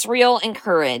 Israel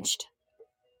encouraged.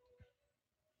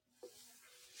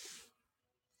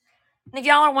 And if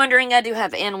y'all are wondering, I do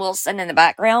have Ann Wilson in the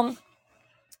background.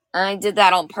 I did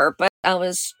that on purpose. I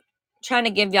was trying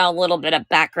to give y'all a little bit of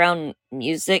background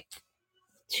music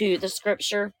to the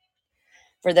scripture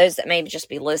for those that may just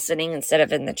be listening instead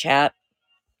of in the chat.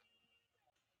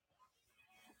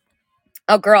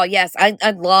 Oh, girl, yes, I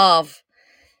love,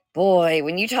 boy,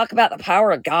 when you talk about the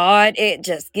power of God, it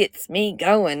just gets me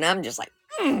going. I'm just like,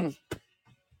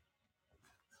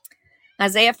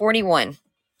 Isaiah 41.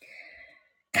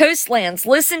 Coastlands,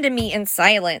 listen to me in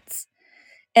silence,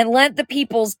 and let the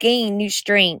peoples gain new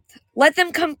strength. Let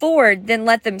them come forward, then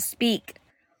let them speak.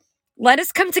 Let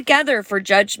us come together for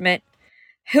judgment.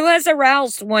 Who has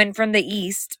aroused one from the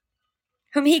east,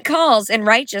 whom he calls in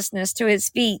righteousness to his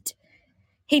feet?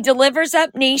 He delivers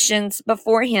up nations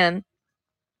before him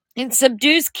and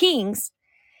subdues kings.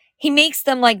 He makes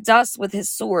them like dust with his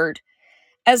sword,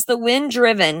 as the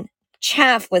wind-driven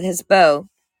chaff with his bow.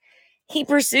 He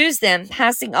pursues them,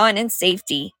 passing on in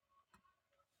safety,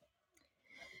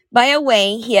 by a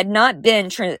way he had not been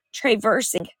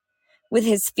traversing with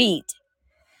his feet.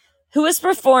 Who has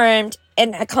performed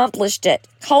and accomplished it,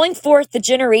 calling forth the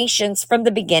generations from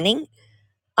the beginning?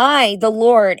 I, the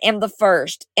Lord, am the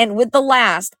first, and with the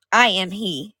last I am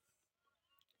he.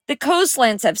 The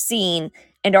coastlands have seen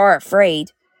and are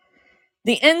afraid.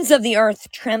 The ends of the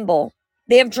earth tremble.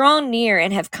 They have drawn near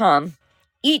and have come.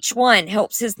 Each one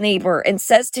helps his neighbor and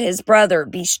says to his brother,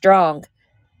 be strong.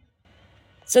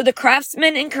 So the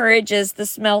craftsman encourages the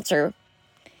smelter,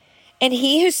 and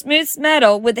he who smooths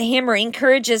metal with the hammer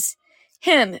encourages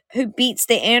him who beats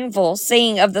the anvil,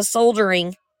 saying of the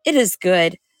soldering, it is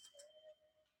good.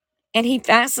 And he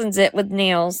fastens it with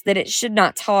nails, that it should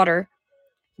not totter.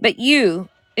 But you,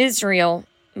 Israel,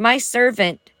 my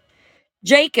servant,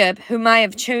 Jacob, whom I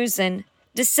have chosen,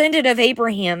 descendant of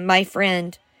Abraham, my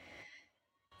friend,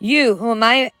 you, whom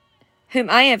I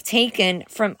have taken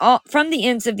from the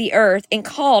ends of the earth and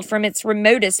called from its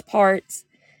remotest parts,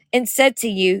 and said to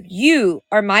you, you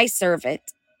are my servant.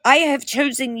 I have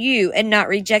chosen you and not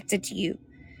rejected you.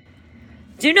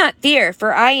 Do not fear,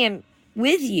 for I am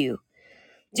with you.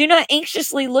 Do not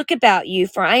anxiously look about you,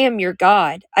 for I am your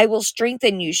God. I will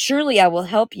strengthen you. Surely I will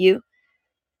help you.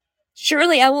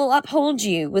 Surely I will uphold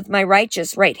you with my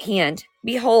righteous right hand.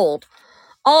 Behold,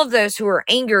 all of those who are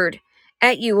angered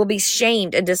at you will be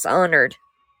shamed and dishonored.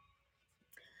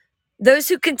 Those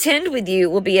who contend with you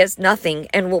will be as nothing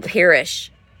and will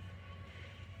perish.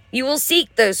 You will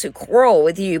seek those who quarrel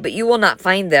with you, but you will not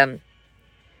find them.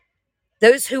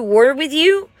 Those who war with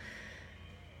you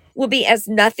will be as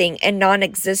nothing and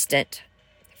non-existent.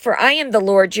 For I am the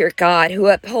Lord your God, who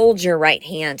upholds your right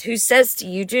hand, who says to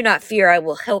you, do not fear, I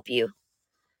will help you.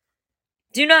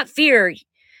 Do not fear,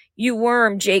 you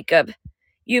worm Jacob,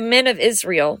 you men of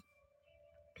Israel.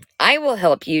 I will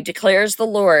help you, declares the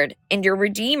Lord, and your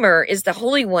Redeemer is the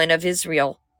Holy One of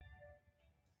Israel.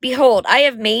 Behold, I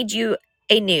have made you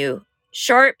a new,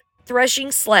 sharp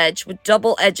threshing sledge with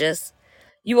double edges.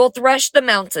 You will thresh the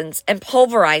mountains and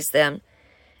pulverize them,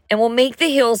 and will make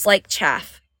the hills like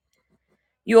chaff.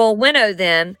 You will winnow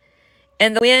them,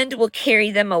 and the wind will carry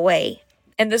them away,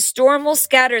 and the storm will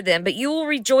scatter them, but you will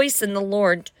rejoice in the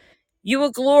Lord. You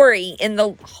will glory in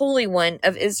the Holy One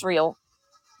of Israel.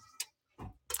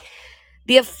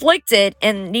 The afflicted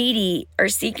and needy are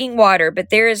seeking water,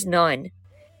 but there is none,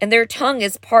 and their tongue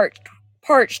is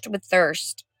parched with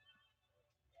thirst.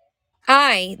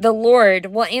 I, the Lord,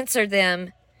 will answer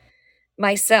them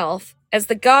myself. As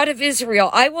the God of Israel,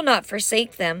 I will not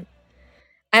forsake them.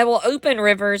 I will open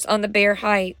rivers on the bare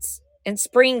heights and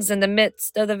springs in the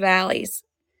midst of the valleys.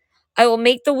 I will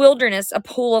make the wilderness a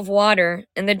pool of water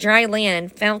and the dry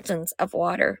land fountains of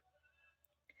water.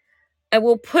 I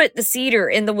will put the cedar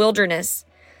in the wilderness,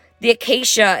 the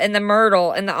acacia and the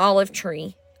myrtle and the olive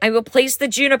tree. I will place the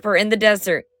juniper in the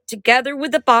desert, together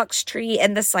with the box tree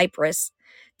and the cypress,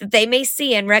 that they may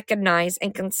see and recognize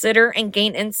and consider and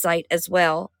gain insight as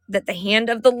well, that the hand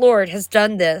of the Lord has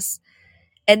done this,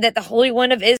 and that the Holy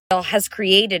One of Israel has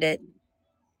created it.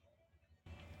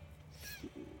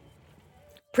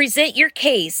 Present your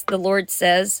case, the Lord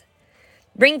says.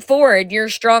 Bring forward your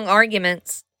strong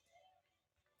arguments.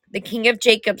 The King of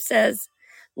Jacob says,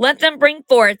 let them bring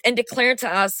forth and declare to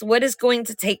us what is going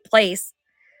to take place.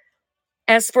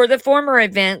 As for the former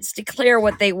events, declare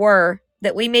what they were,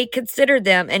 that we may consider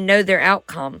them and know their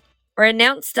outcome, or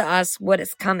announce to us what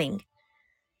is coming.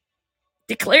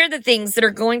 Declare the things that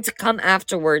are going to come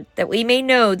afterward, that we may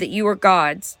know that you are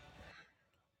gods.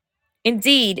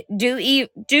 Indeed,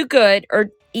 do good or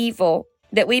evil,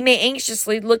 that we may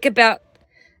anxiously look about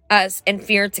us and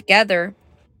fear together.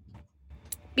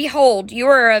 Behold, you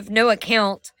are of no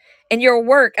account, and your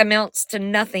work amounts to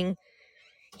nothing.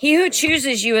 He who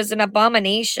chooses you is an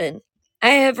abomination.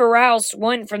 I have aroused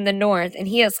one from the north, and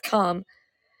he has come.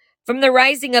 From the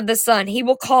rising of the sun, he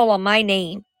will call on my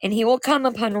name, and he will come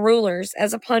upon rulers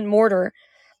as upon mortar,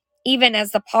 even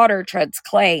as the potter treads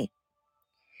clay.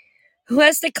 Who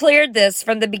has declared this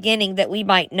from the beginning that we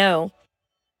might know?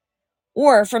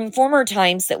 Or from former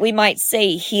times that we might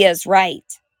say he is right?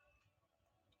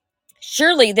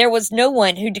 Surely there was no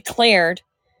one who declared.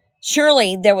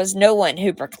 Surely there was no one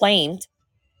who proclaimed.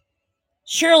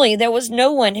 Surely there was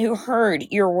no one who heard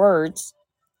your words.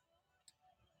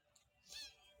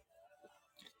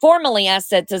 Formerly I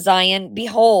said to Zion,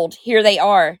 behold, here they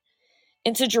are.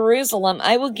 And to Jerusalem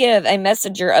I will give a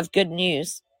messenger of good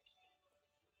news.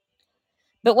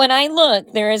 But when I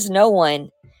look, there is no one,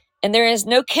 and there is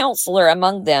no counselor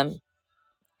among them.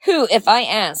 Who, if I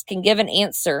ask, can give an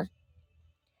answer?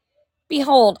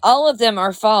 Behold, all of them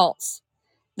are false.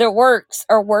 Their works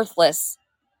are worthless.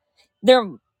 Their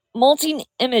molten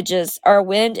images are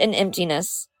wind and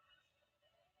emptiness.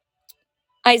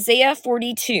 Isaiah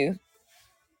 42.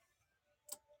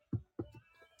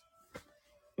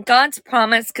 God's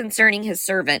promise concerning his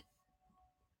servant.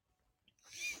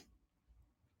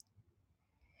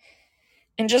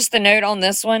 And just the note on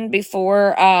this one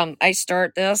before I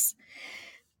start this.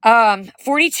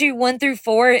 42, 1 through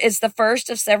 4 is the first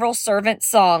of several servant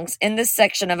songs in this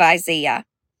section of Isaiah.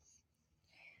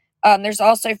 There's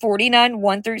also 49,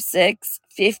 1 through 6,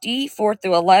 50, 4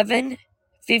 through 11,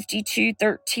 52,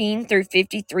 13 through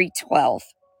 53, 12.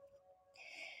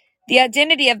 The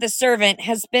identity of the servant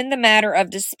has been the matter of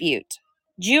dispute.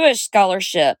 Jewish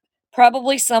scholarship,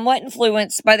 probably somewhat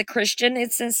influenced by the Christian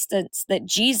insistence that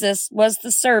Jesus was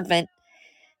the servant,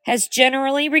 has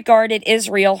generally regarded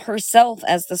Israel herself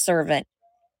as the servant.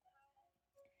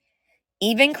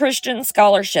 Even Christian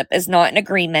scholarship is not in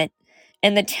agreement,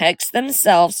 and the texts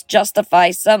themselves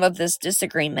justify some of this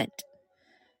disagreement.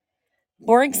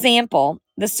 For example,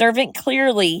 the servant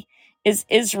clearly is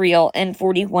Israel in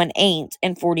 41:8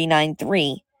 and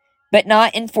 49:3, but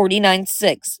not in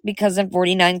 49:6, because in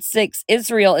 49:6,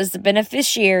 Israel is the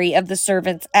beneficiary of the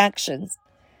servant's actions.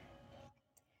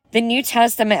 The New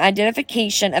Testament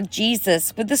identification of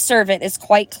Jesus with the servant is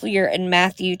quite clear in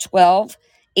Matthew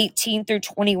 12:18 through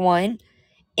 21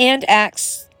 and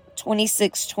Acts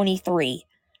 26:23.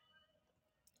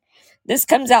 This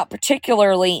comes out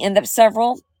particularly in the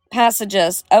several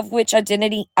passages of which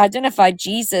identify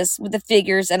Jesus with the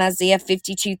figures in Isaiah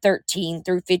 52:13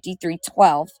 through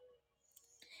 53:12.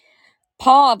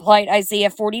 Paul applied Isaiah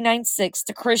 49:6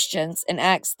 to Christians in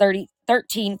Acts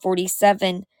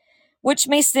 13:47, which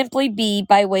may simply be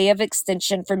by way of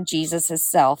extension from Jesus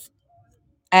himself,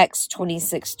 Acts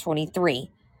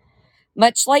 26:23.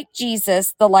 Much like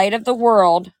Jesus, the light of the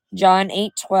world, John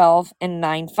 8:12 and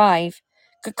 9:5,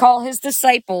 could call his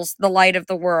disciples the light of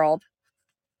the world,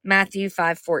 Matthew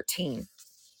 5:14.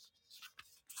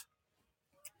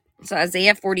 So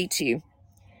Isaiah 42.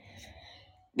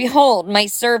 Behold, my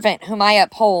servant whom I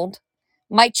uphold,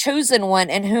 my chosen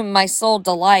one in whom my soul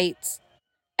delights.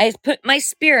 I have put my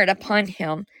spirit upon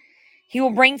him. He will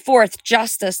bring forth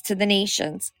justice to the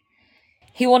nations.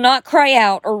 He will not cry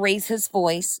out or raise his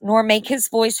voice, nor make his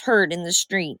voice heard in the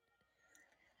street.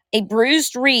 A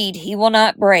bruised reed he will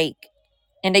not break,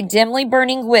 and a dimly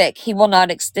burning wick he will not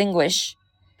extinguish.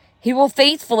 He will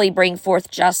faithfully bring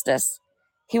forth justice.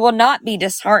 He will not be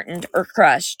disheartened or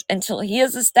crushed until he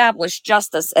has established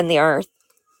justice in the earth.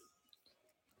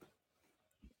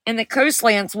 And the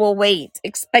coastlands will wait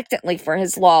expectantly for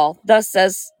his law. Thus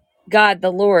says God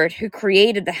the Lord, who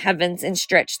created the heavens and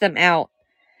stretched them out,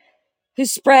 who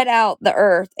spread out the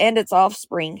earth and its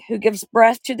offspring, who gives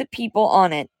breath to the people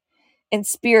on it, and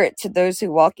spirit to those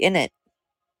who walk in it.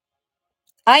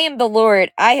 I am the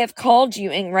Lord, I have called you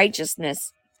in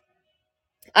righteousness.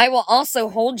 I will also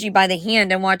hold you by the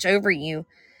hand and watch over you,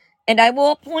 and I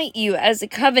will appoint you as a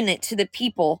covenant to the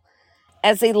people,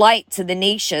 as a light to the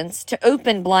nations, to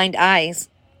open blind eyes,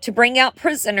 to bring out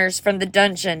prisoners from the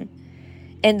dungeon,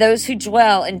 and those who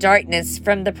dwell in darkness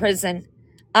from the prison.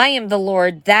 I am the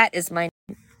Lord, that is my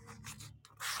name.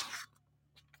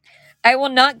 I will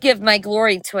not give my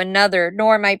glory to another,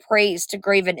 nor my praise to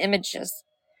graven images.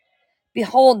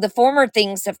 Behold, the former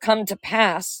things have come to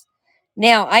pass.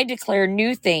 Now I declare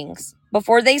new things.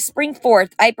 Before they spring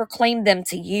forth, I proclaim them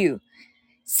to you.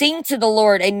 Sing to the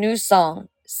Lord a new song.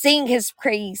 Sing his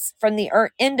praise from the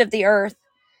end of the earth.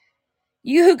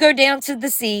 You who go down to the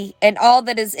sea and all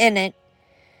that is in it,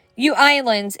 you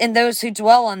islands and those who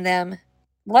dwell on them,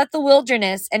 let the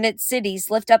wilderness and its cities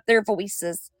lift up their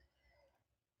voices.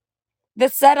 The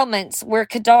settlements where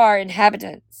Kedar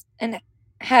inhabits.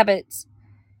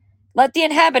 Let the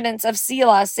inhabitants of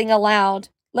Selah sing aloud.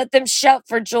 Let them shout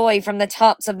for joy from the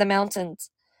tops of the mountains.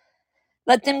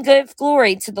 Let them give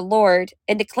glory to the Lord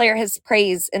and declare his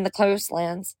praise in the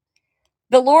coastlands.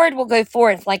 The Lord will go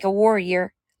forth like a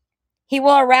warrior. He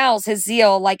will arouse his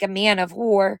zeal like a man of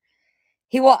war.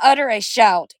 He will utter a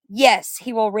shout. Yes,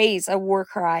 he will raise a war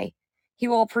cry. He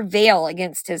will prevail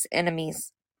against his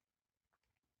enemies.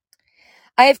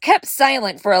 I have kept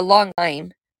silent for a long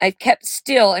time. I've kept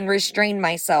still and restrained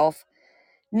myself.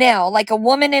 Now, like a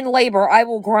woman in labor, I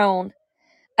will groan.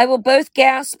 I will both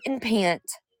gasp and pant.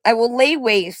 I will lay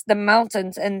waste the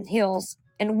mountains and hills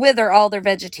and wither all their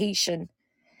vegetation.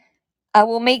 I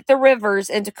will make the rivers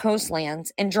into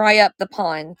coastlands and dry up the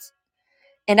ponds.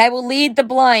 And I will lead the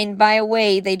blind by a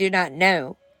way they do not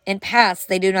know, and paths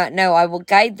they do not know. I will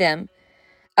guide them.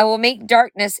 I will make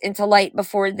darkness into light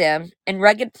before them, and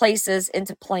rugged places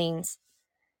into plains.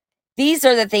 These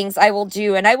are the things I will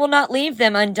do, and I will not leave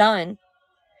them undone.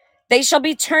 They shall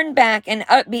be turned back and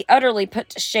be utterly put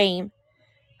to shame.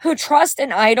 Who trust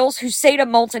in idols, who say to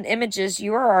molten images,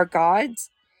 you are our gods?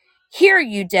 Hear,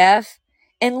 you deaf,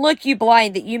 and look, you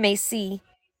blind, that you may see.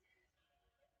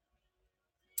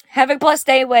 Have a blessed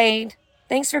day, Wade.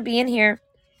 Thanks for being here.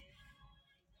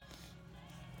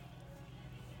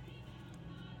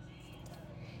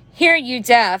 Hear, you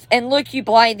deaf, and look, you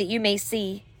blind, that you may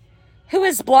see. Who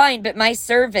is blind but my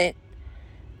servant,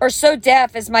 or so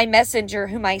deaf as my messenger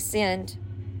whom I send?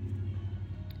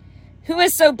 Who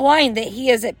is so blind that he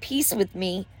is at peace with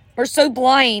me, or so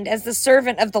blind as the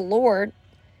servant of the Lord?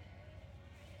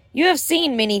 You have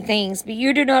seen many things, but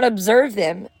you do not observe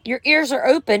them. Your ears are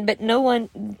open, but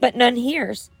none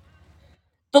hears.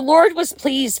 The Lord was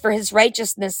pleased for his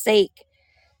righteousness' sake,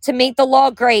 to make the law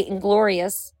great and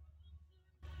glorious.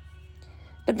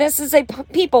 But this is a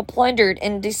people plundered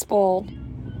and despoiled.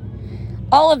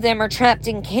 All of them are trapped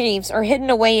in caves or hidden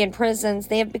away in prisons.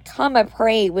 They have become a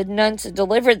prey with none to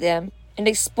deliver them, and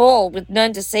a spoil with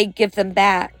none to say, give them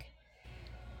back.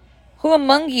 Who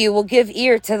among you will give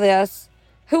ear to this?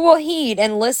 Who will heed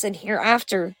and listen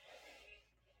hereafter?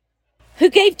 Who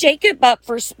gave Jacob up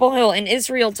for spoil and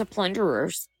Israel to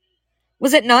plunderers?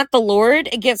 Was it not the Lord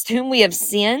against whom we have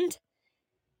sinned,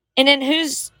 and in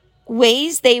whose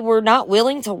ways they were not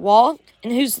willing to walk,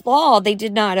 and whose law they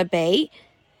did not obey?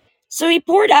 So he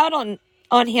poured out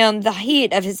on him the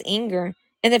heat of his anger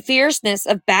and the fierceness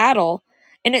of battle,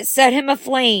 and it set him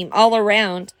aflame all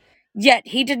around. Yet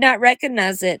he did not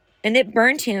recognize it, and it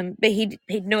burned him, but he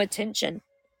paid no attention.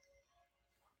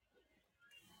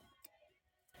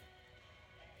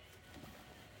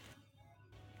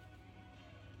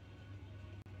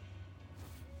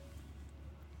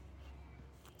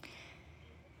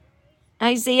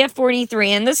 Isaiah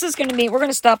 43, and this is going to be, we're going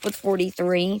to stop with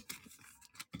 43.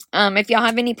 If y'all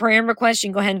have any prayer requests, you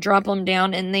can go ahead and drop them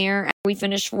down in there. After we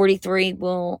finish 43,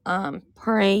 we'll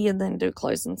pray and then do a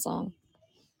closing song.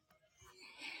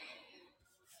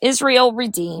 Israel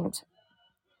redeemed.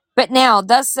 But now,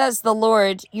 thus says the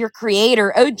Lord, your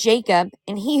creator, O Jacob,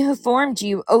 and he who formed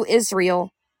you, O Israel.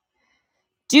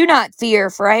 Do not fear,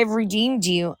 for I have redeemed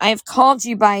you. I have called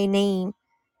you by name.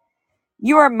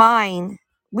 You are mine.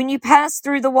 When you pass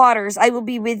through the waters, I will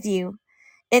be with you,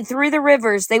 and through the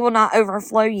rivers, they will not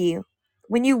overflow you.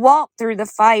 When you walk through the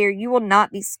fire, you will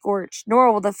not be scorched,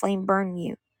 nor will the flame burn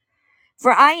you.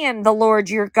 For I am the Lord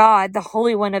your God, the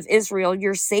Holy One of Israel,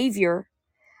 your Savior.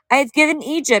 I have given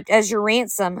Egypt as your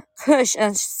ransom, Cush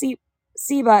and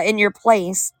Seba in your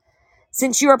place,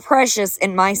 since you are precious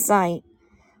in my sight,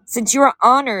 since you are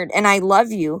honored and I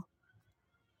love you.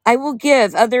 I will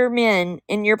give other men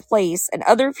in your place and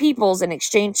other peoples in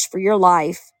exchange for your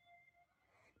life.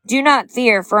 Do not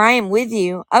fear, for I am with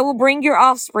you. I will bring your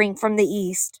offspring from the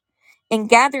east and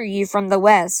gather you from the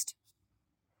west.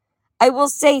 I will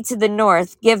say to the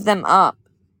north, give them up,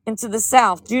 and to the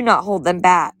south, do not hold them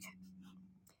back.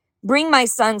 Bring my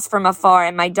sons from afar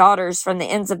and my daughters from the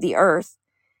ends of the earth,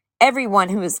 everyone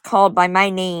who is called by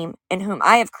my name and whom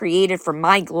I have created for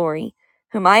my glory,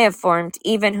 whom I have formed,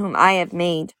 even whom I have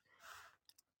made.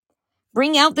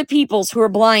 Bring out the peoples who are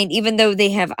blind, even though they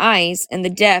have eyes, and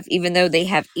the deaf, even though they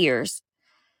have ears.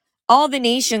 All the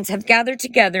nations have gathered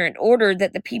together in order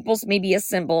that the peoples may be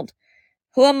assembled.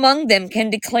 Who among them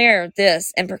can declare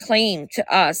this and proclaim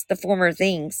to us the former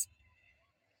things?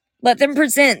 Let them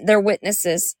present their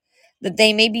witnesses, that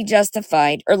they may be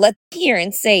justified, or let them hear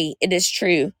and say, it is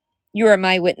true. You are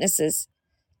my witnesses,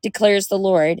 declares the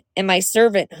Lord, and my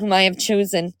servant whom I have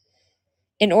chosen,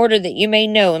 in order that you may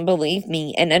know and believe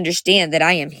me and understand that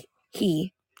I am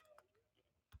He.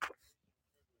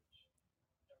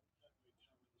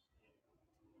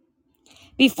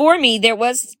 Before me there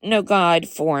was no God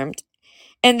formed,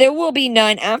 and there will be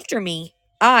none after me.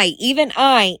 I, even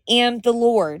I, am the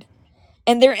Lord,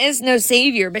 and there is no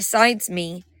Savior besides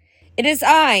me. It is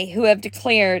I who have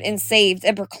declared and saved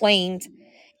and proclaimed,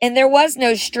 and there was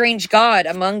no strange God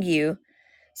among you.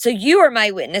 So you are my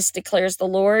witness, declares the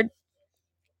Lord,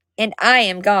 and I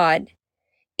am God.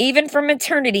 Even from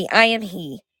eternity I am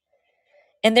He,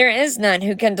 and there is none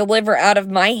who can deliver out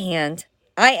of my hand.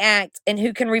 I act, and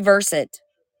who can reverse it?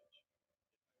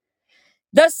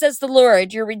 Thus says the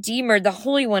Lord, your Redeemer, the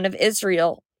Holy One of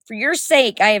Israel. For your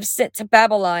sake I have sent to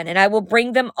Babylon, and I will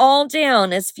bring them all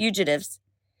down as fugitives,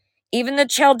 even the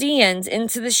Chaldeans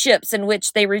into the ships in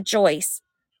which they rejoice.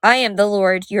 I am the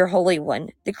Lord, your Holy One,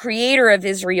 the Creator of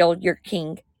Israel, your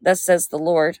King. Thus says the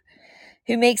Lord,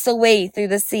 who makes a way through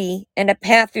the sea and a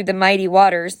path through the mighty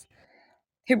waters,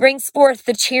 who brings forth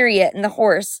the chariot and the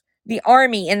horse, the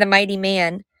army and the mighty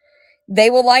man. They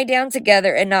will lie down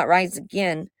together and not rise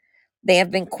again. They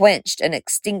have been quenched and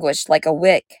extinguished like a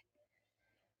wick.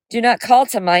 Do not call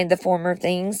to mind the former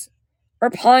things, or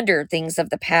ponder things of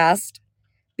the past.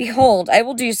 Behold, I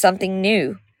will do something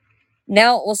new.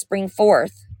 Now it will spring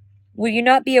forth. Will you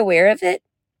not be aware of it?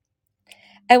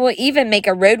 I will even make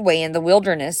a roadway in the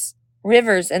wilderness,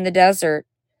 rivers in the desert.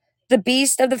 The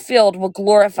beasts of the field will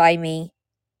glorify me,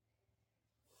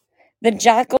 the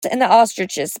jackals and the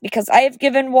ostriches, because I have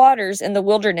given waters in the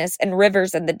wilderness and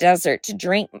rivers in the desert to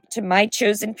drink to my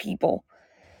chosen people,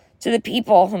 to the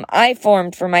people whom I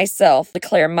formed for myself,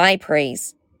 declare my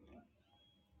praise.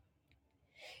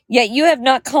 Yet you have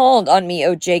not called on me,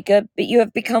 O Jacob, but you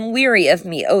have become weary of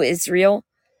me, O Israel.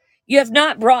 You have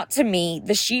not brought to me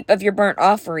the sheep of your burnt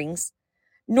offerings,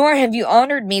 nor have you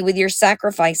honored me with your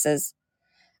sacrifices.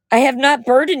 I have not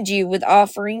burdened you with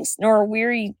offerings, nor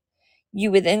wearied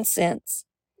you with incense.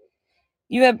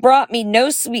 You have brought me no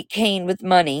sweet cane with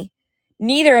money,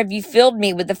 neither have you filled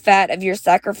me with the fat of your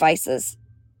sacrifices.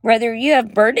 Rather, you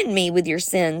have burdened me with your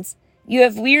sins. You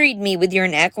have wearied me with your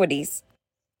iniquities.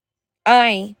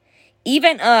 I,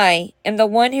 Even I am the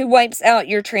one who wipes out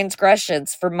your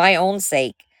transgressions for my own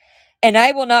sake, and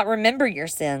I will not remember your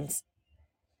sins.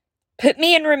 Put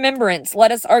me in remembrance.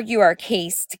 Let us argue our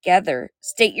case together.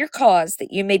 State your cause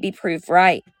that you may be proved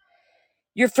right.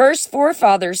 Your first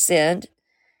forefathers sinned,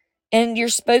 and your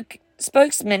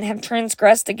spokesmen have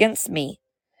transgressed against me.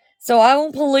 So I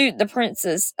will pollute the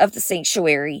princes of the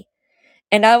sanctuary,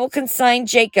 and I will consign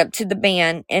Jacob to the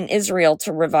ban and Israel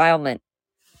to revilement.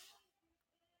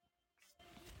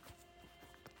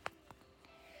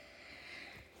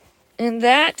 And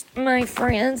that, my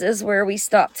friends, is where we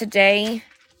stop today.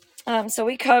 So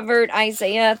we covered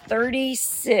Isaiah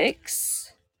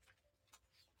 36,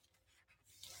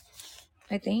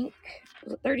 I think.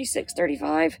 Was it 36,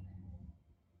 35?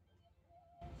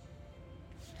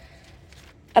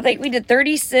 I think we did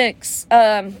 36,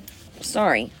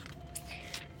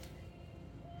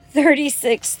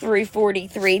 36 through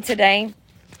 43 today.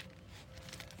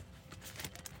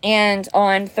 And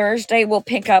on Thursday, we'll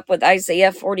pick up with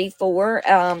Isaiah 44,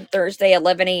 Thursday,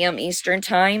 11 a.m. Eastern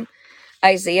Time,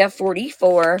 Isaiah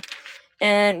 44.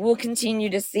 And we'll continue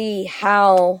to see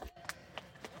how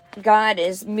God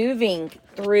is moving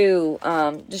through,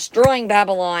 destroying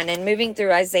Babylon and moving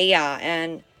through Isaiah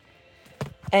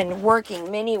and working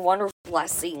many wonderful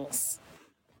blessings.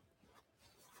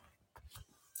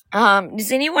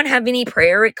 Does anyone have any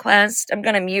prayer requests? I'm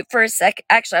going to mute for a sec.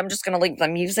 Actually, I'm just going to leave the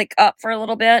music up for a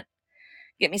little bit.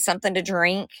 Get me something to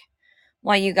drink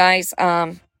while you guys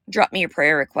drop me your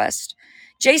prayer request.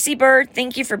 JC Bird,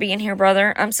 thank you for being here,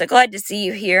 brother. I'm so glad to see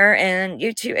you here, and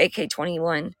you too,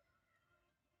 AK21.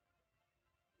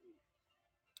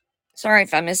 Sorry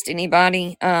if I missed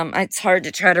anybody. It's hard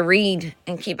to try to read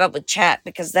and keep up with chat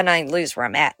because then I lose where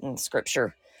I'm at in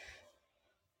scripture.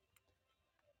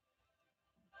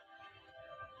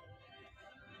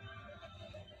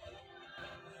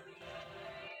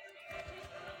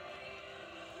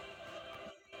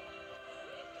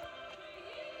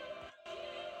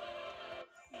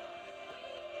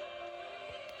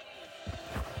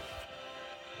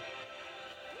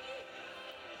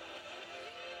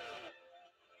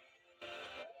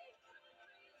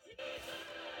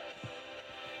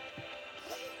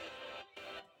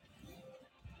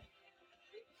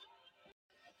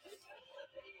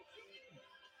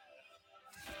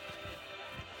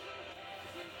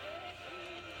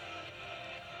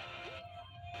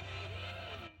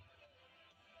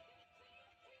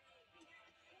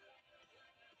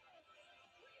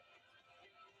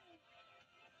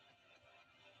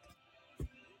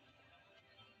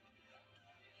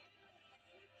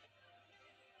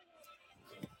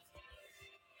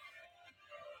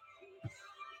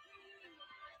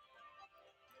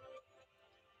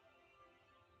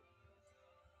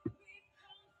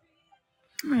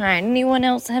 All right, anyone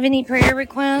else have any prayer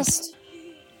requests?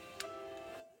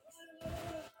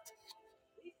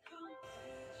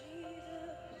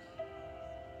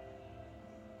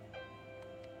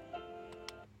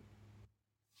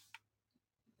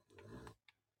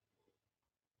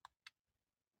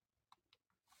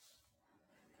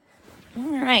 All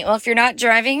right, well, if you're not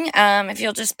driving, if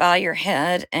you'll just bow your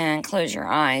head and close your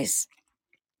eyes,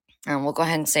 we'll go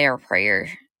ahead and say our prayer.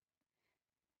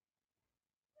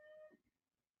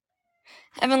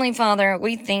 Heavenly Father,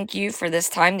 we thank you for this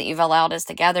time that you've allowed us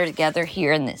to gather together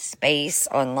here in this space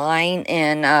online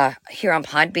and here on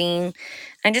Podbean,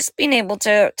 and just being able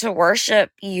to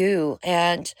worship you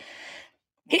and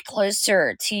get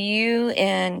closer to you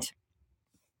and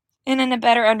in a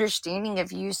better understanding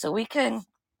of you so we can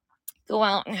go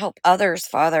out and help others,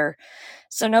 Father,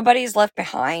 so nobody's left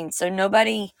behind, so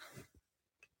nobody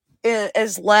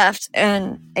is left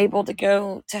and able to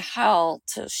go to hell,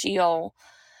 to Sheol.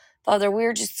 Father,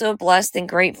 we're just so blessed and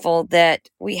grateful that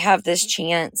we have this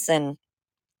chance and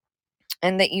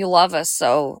that you love us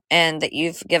so, and that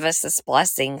you've given us this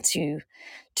blessing to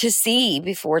see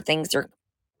before things are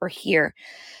here.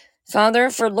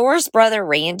 Father, for Laura's brother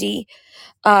Randy,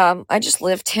 I just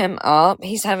lift him up.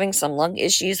 He's having some lung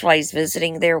issues while he's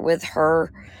visiting there with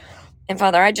her. And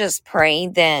Father, I just pray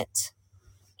that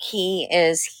he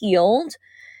is healed,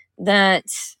 that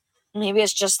maybe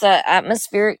it's just a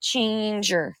atmospheric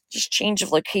change or just change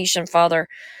of location. Father,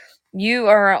 you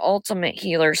are our ultimate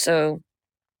healer, so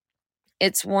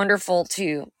it's wonderful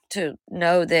to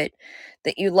know that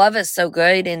you love us so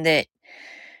good, and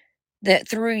that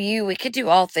through you we could do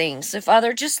all things. So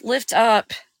Father, just lift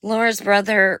up Laura's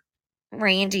brother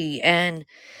Randy, and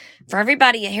for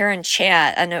everybody here in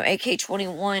chat. I know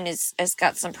AK21 has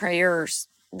got some prayers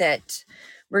that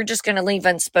we're just going to leave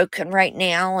unspoken right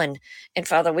now. And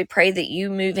Father, we pray that you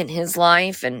move in his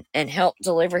life and help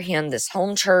deliver him this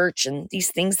home church and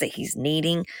these things that he's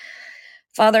needing.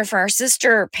 Father, for our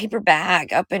sister Paper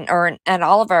Bag and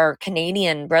all of our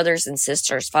Canadian brothers and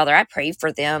sisters, Father, I pray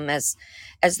for them as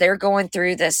they're going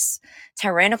through this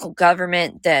tyrannical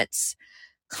government that's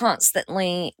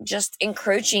constantly just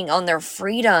encroaching on their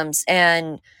freedoms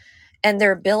and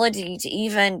their ability to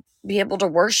even be able to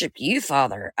worship you,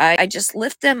 Father. I just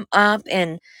lift them up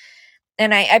and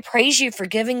I praise you for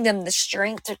giving them the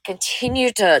strength to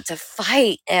continue to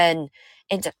fight and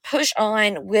to push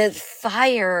on with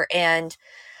fire and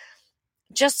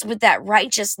just with that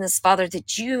righteousness, Father,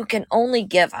 that you can only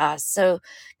give us. So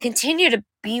continue to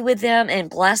be with them and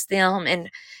bless them. And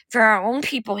for our own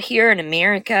people here in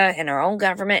America and our own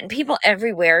government and people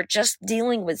everywhere, just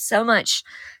dealing with so much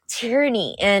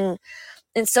tyranny and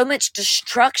so much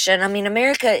destruction. I mean,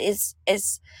 America is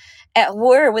at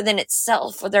war within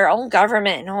itself with their own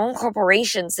government and own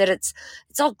corporations, that it's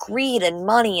all greed and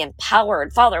money and power.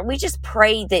 And Father, we just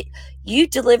pray that you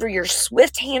deliver your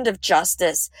swift hand of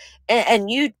justice and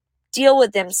you deal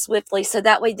with them swiftly so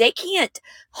that way they can't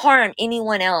harm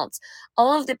anyone else.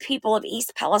 All of the people of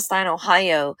East Palestine,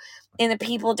 Ohio, and the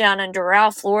people down in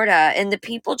Doral, Florida, and the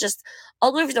people just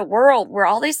all over the world where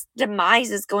all this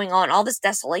demise is going on, all this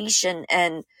desolation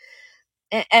and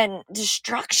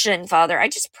destruction, Father. I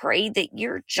just pray that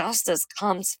your justice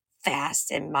comes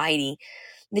fast and mighty,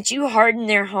 that you harden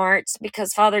their hearts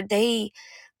because, Father, they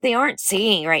aren't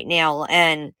seeing right now,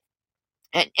 and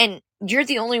you're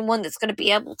the only one that's going to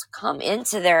be able to come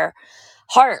into their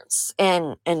hearts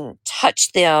and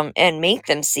touch them and make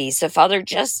them see. So, Father,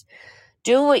 just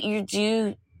do what you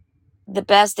do the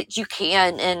best that you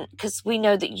can, and because we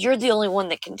know that you're the only one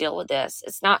that can deal with this,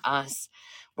 it's not us.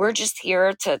 We're just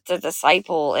here to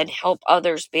disciple and help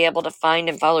others be able to find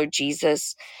and follow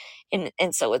Jesus,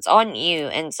 and so it's on you.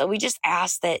 And so we just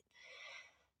ask that,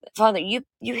 Father, you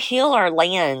heal our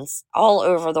lands all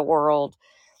over the world.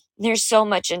 There's so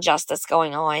much injustice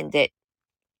going on that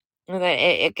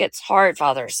it gets hard,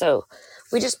 Father. So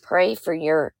we just pray for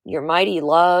your mighty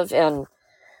love and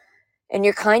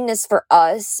your kindness for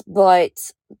us,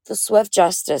 but the swift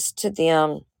justice to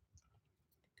them.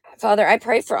 Father, I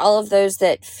pray for all of those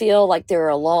that feel like they're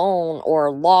alone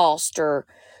or lost or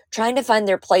trying to find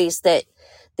their place, that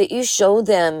you show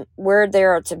them where they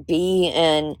are to be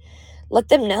and let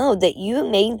them know that you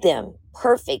made them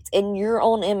perfect in your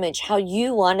own image, how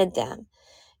you wanted them.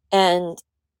 And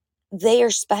they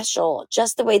are special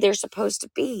just the way they're supposed to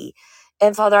be.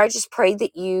 And Father, I just pray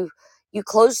that you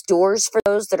close doors for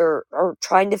those that are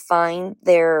trying to find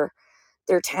their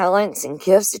talents and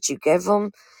gifts that you give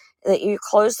them, that you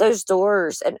close those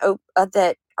doors and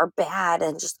that are bad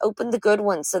and just open the good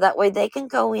ones so that way they can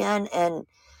go in and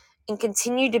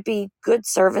continue to be good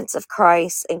servants of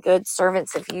Christ and good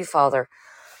servants of you, Father.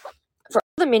 For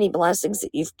all the many blessings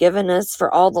that you've given us,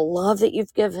 for all the love that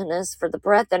you've given us, for the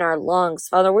breath in our lungs,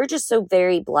 Father, we're just so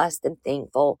very blessed and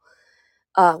thankful.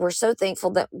 We're so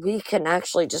thankful that we can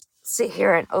actually just sit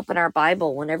here and open our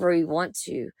Bible whenever we want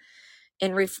to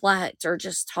and reflect or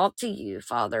just talk to you,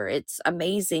 Father. It's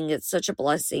amazing. It's such a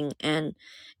blessing, and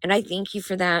I thank you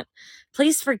for that.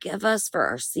 Please forgive us for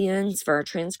our sins, for our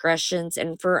transgressions,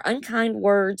 and for unkind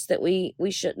words that we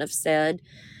shouldn't have said.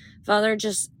 Father,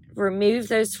 just remove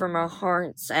those from our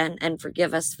hearts and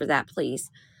forgive us for that, please.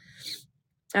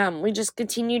 We just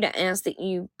continue to ask that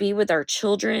you be with our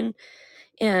children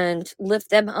and lift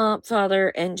them up, Father,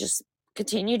 and just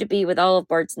continue to be with all of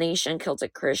Bard's Nation,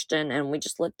 Celtic Christian, and we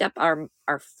just lift up our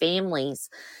families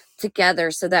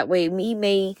together so that way we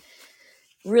may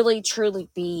really truly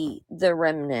be the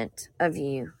remnant of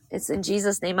you. It's in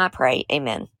Jesus' name I pray.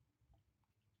 Amen.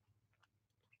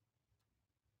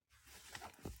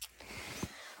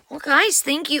 Well, guys,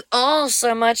 thank you all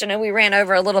so much. I know we ran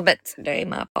over a little bit today.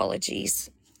 My apologies.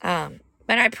 But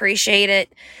I appreciate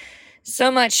it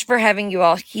so much for having you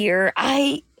all here.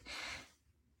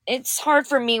 It's hard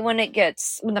for me when the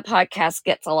podcast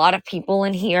gets a lot of people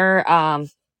in here.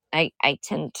 I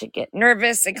tend to get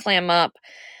nervous and clam up.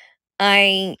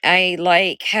 I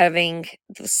like having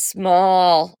the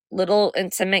small little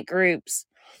intimate groups.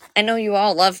 I know you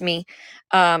all love me.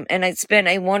 And it's been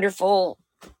a wonderful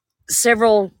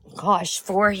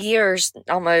 4 years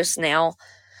almost now,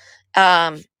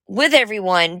 with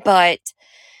everyone, but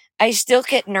I still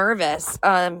get nervous,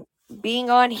 being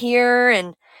on here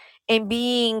and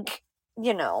being,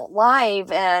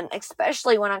 live, and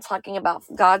especially when I'm talking about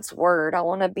God's word. I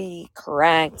want to be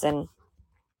correct and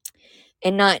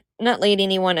not lead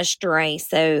anyone astray.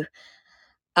 So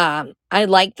I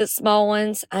like the small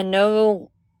ones. I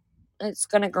know it's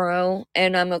gonna grow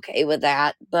and I'm okay with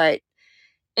that, but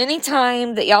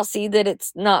anytime that y'all see that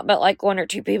it's not but like one or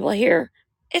two people here,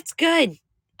 it's good.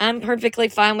 I'm perfectly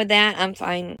fine with that. I'm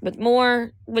fine with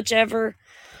more, whichever.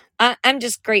 I'm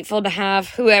just grateful to have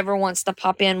whoever wants to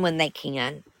pop in when they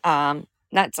can.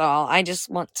 That's all. I just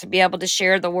want to be able to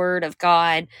share the word of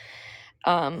God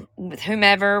with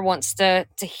whomever wants to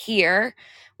hear,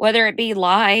 whether it be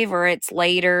live or it's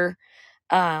later.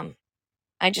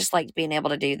 I just like being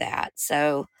able to do that.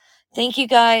 So thank you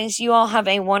guys. You all have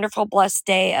a wonderful, blessed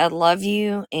day. I love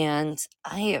you. And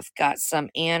I have got some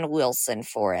Ann Wilson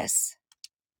for us.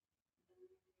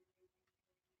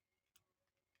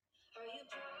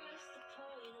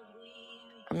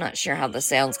 I'm not sure how the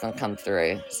sound's going to come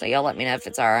through. So y'all let me know if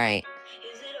it's all right.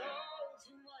 Is it all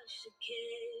too much to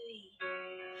carry?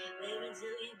 Let me tell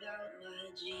you about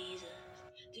my Jesus.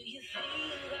 Do you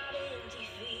feel that empty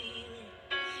feeling?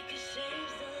 'Cause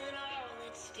shame's done all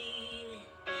it's stealing,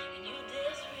 and you're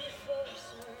desperate for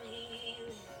some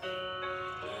healing.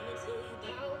 Let me tell you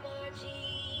about my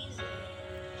Jesus.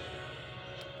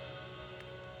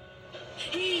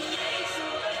 He makes a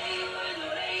way where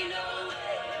there ain't no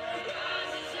way.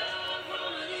 Rises up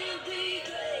from an empty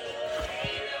grave.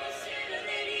 Ain't no sinner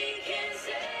that he can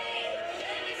save.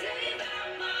 Let me tell you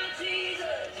about my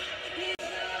Jesus. His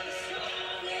love is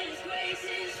strong and his grace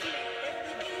is free. And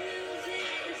the good news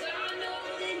is I know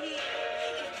that he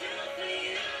can do for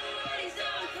you what he's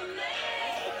done for me.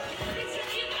 Let me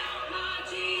tell you about my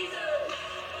Jesus.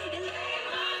 And let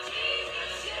my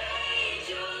Jesus change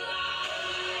your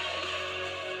life.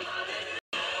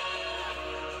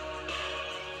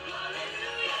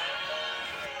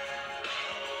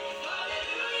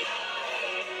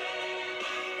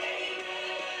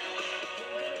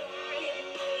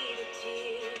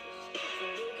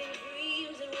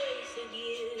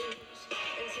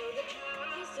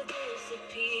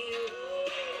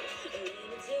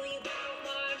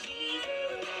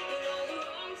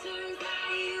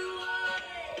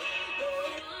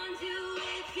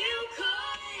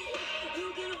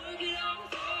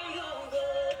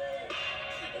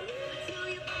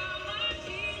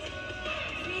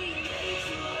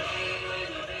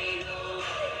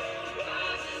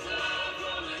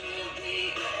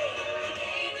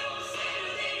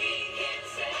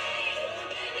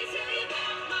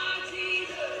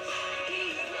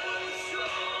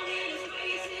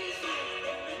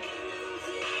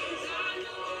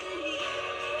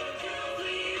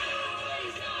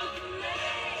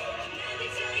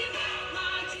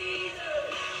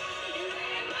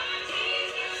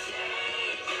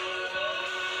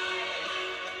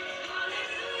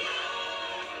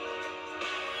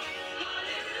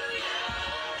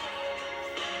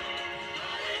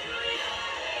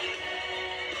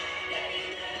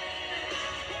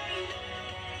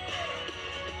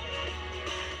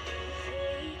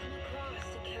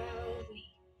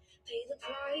 Pay the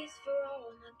price for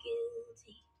all my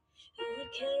guilty. You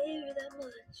would care that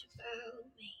much about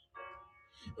me.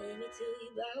 Let me tell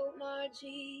you about my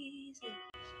Jesus.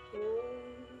 Oh,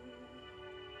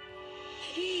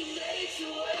 he makes a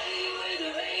way where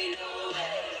there ain't no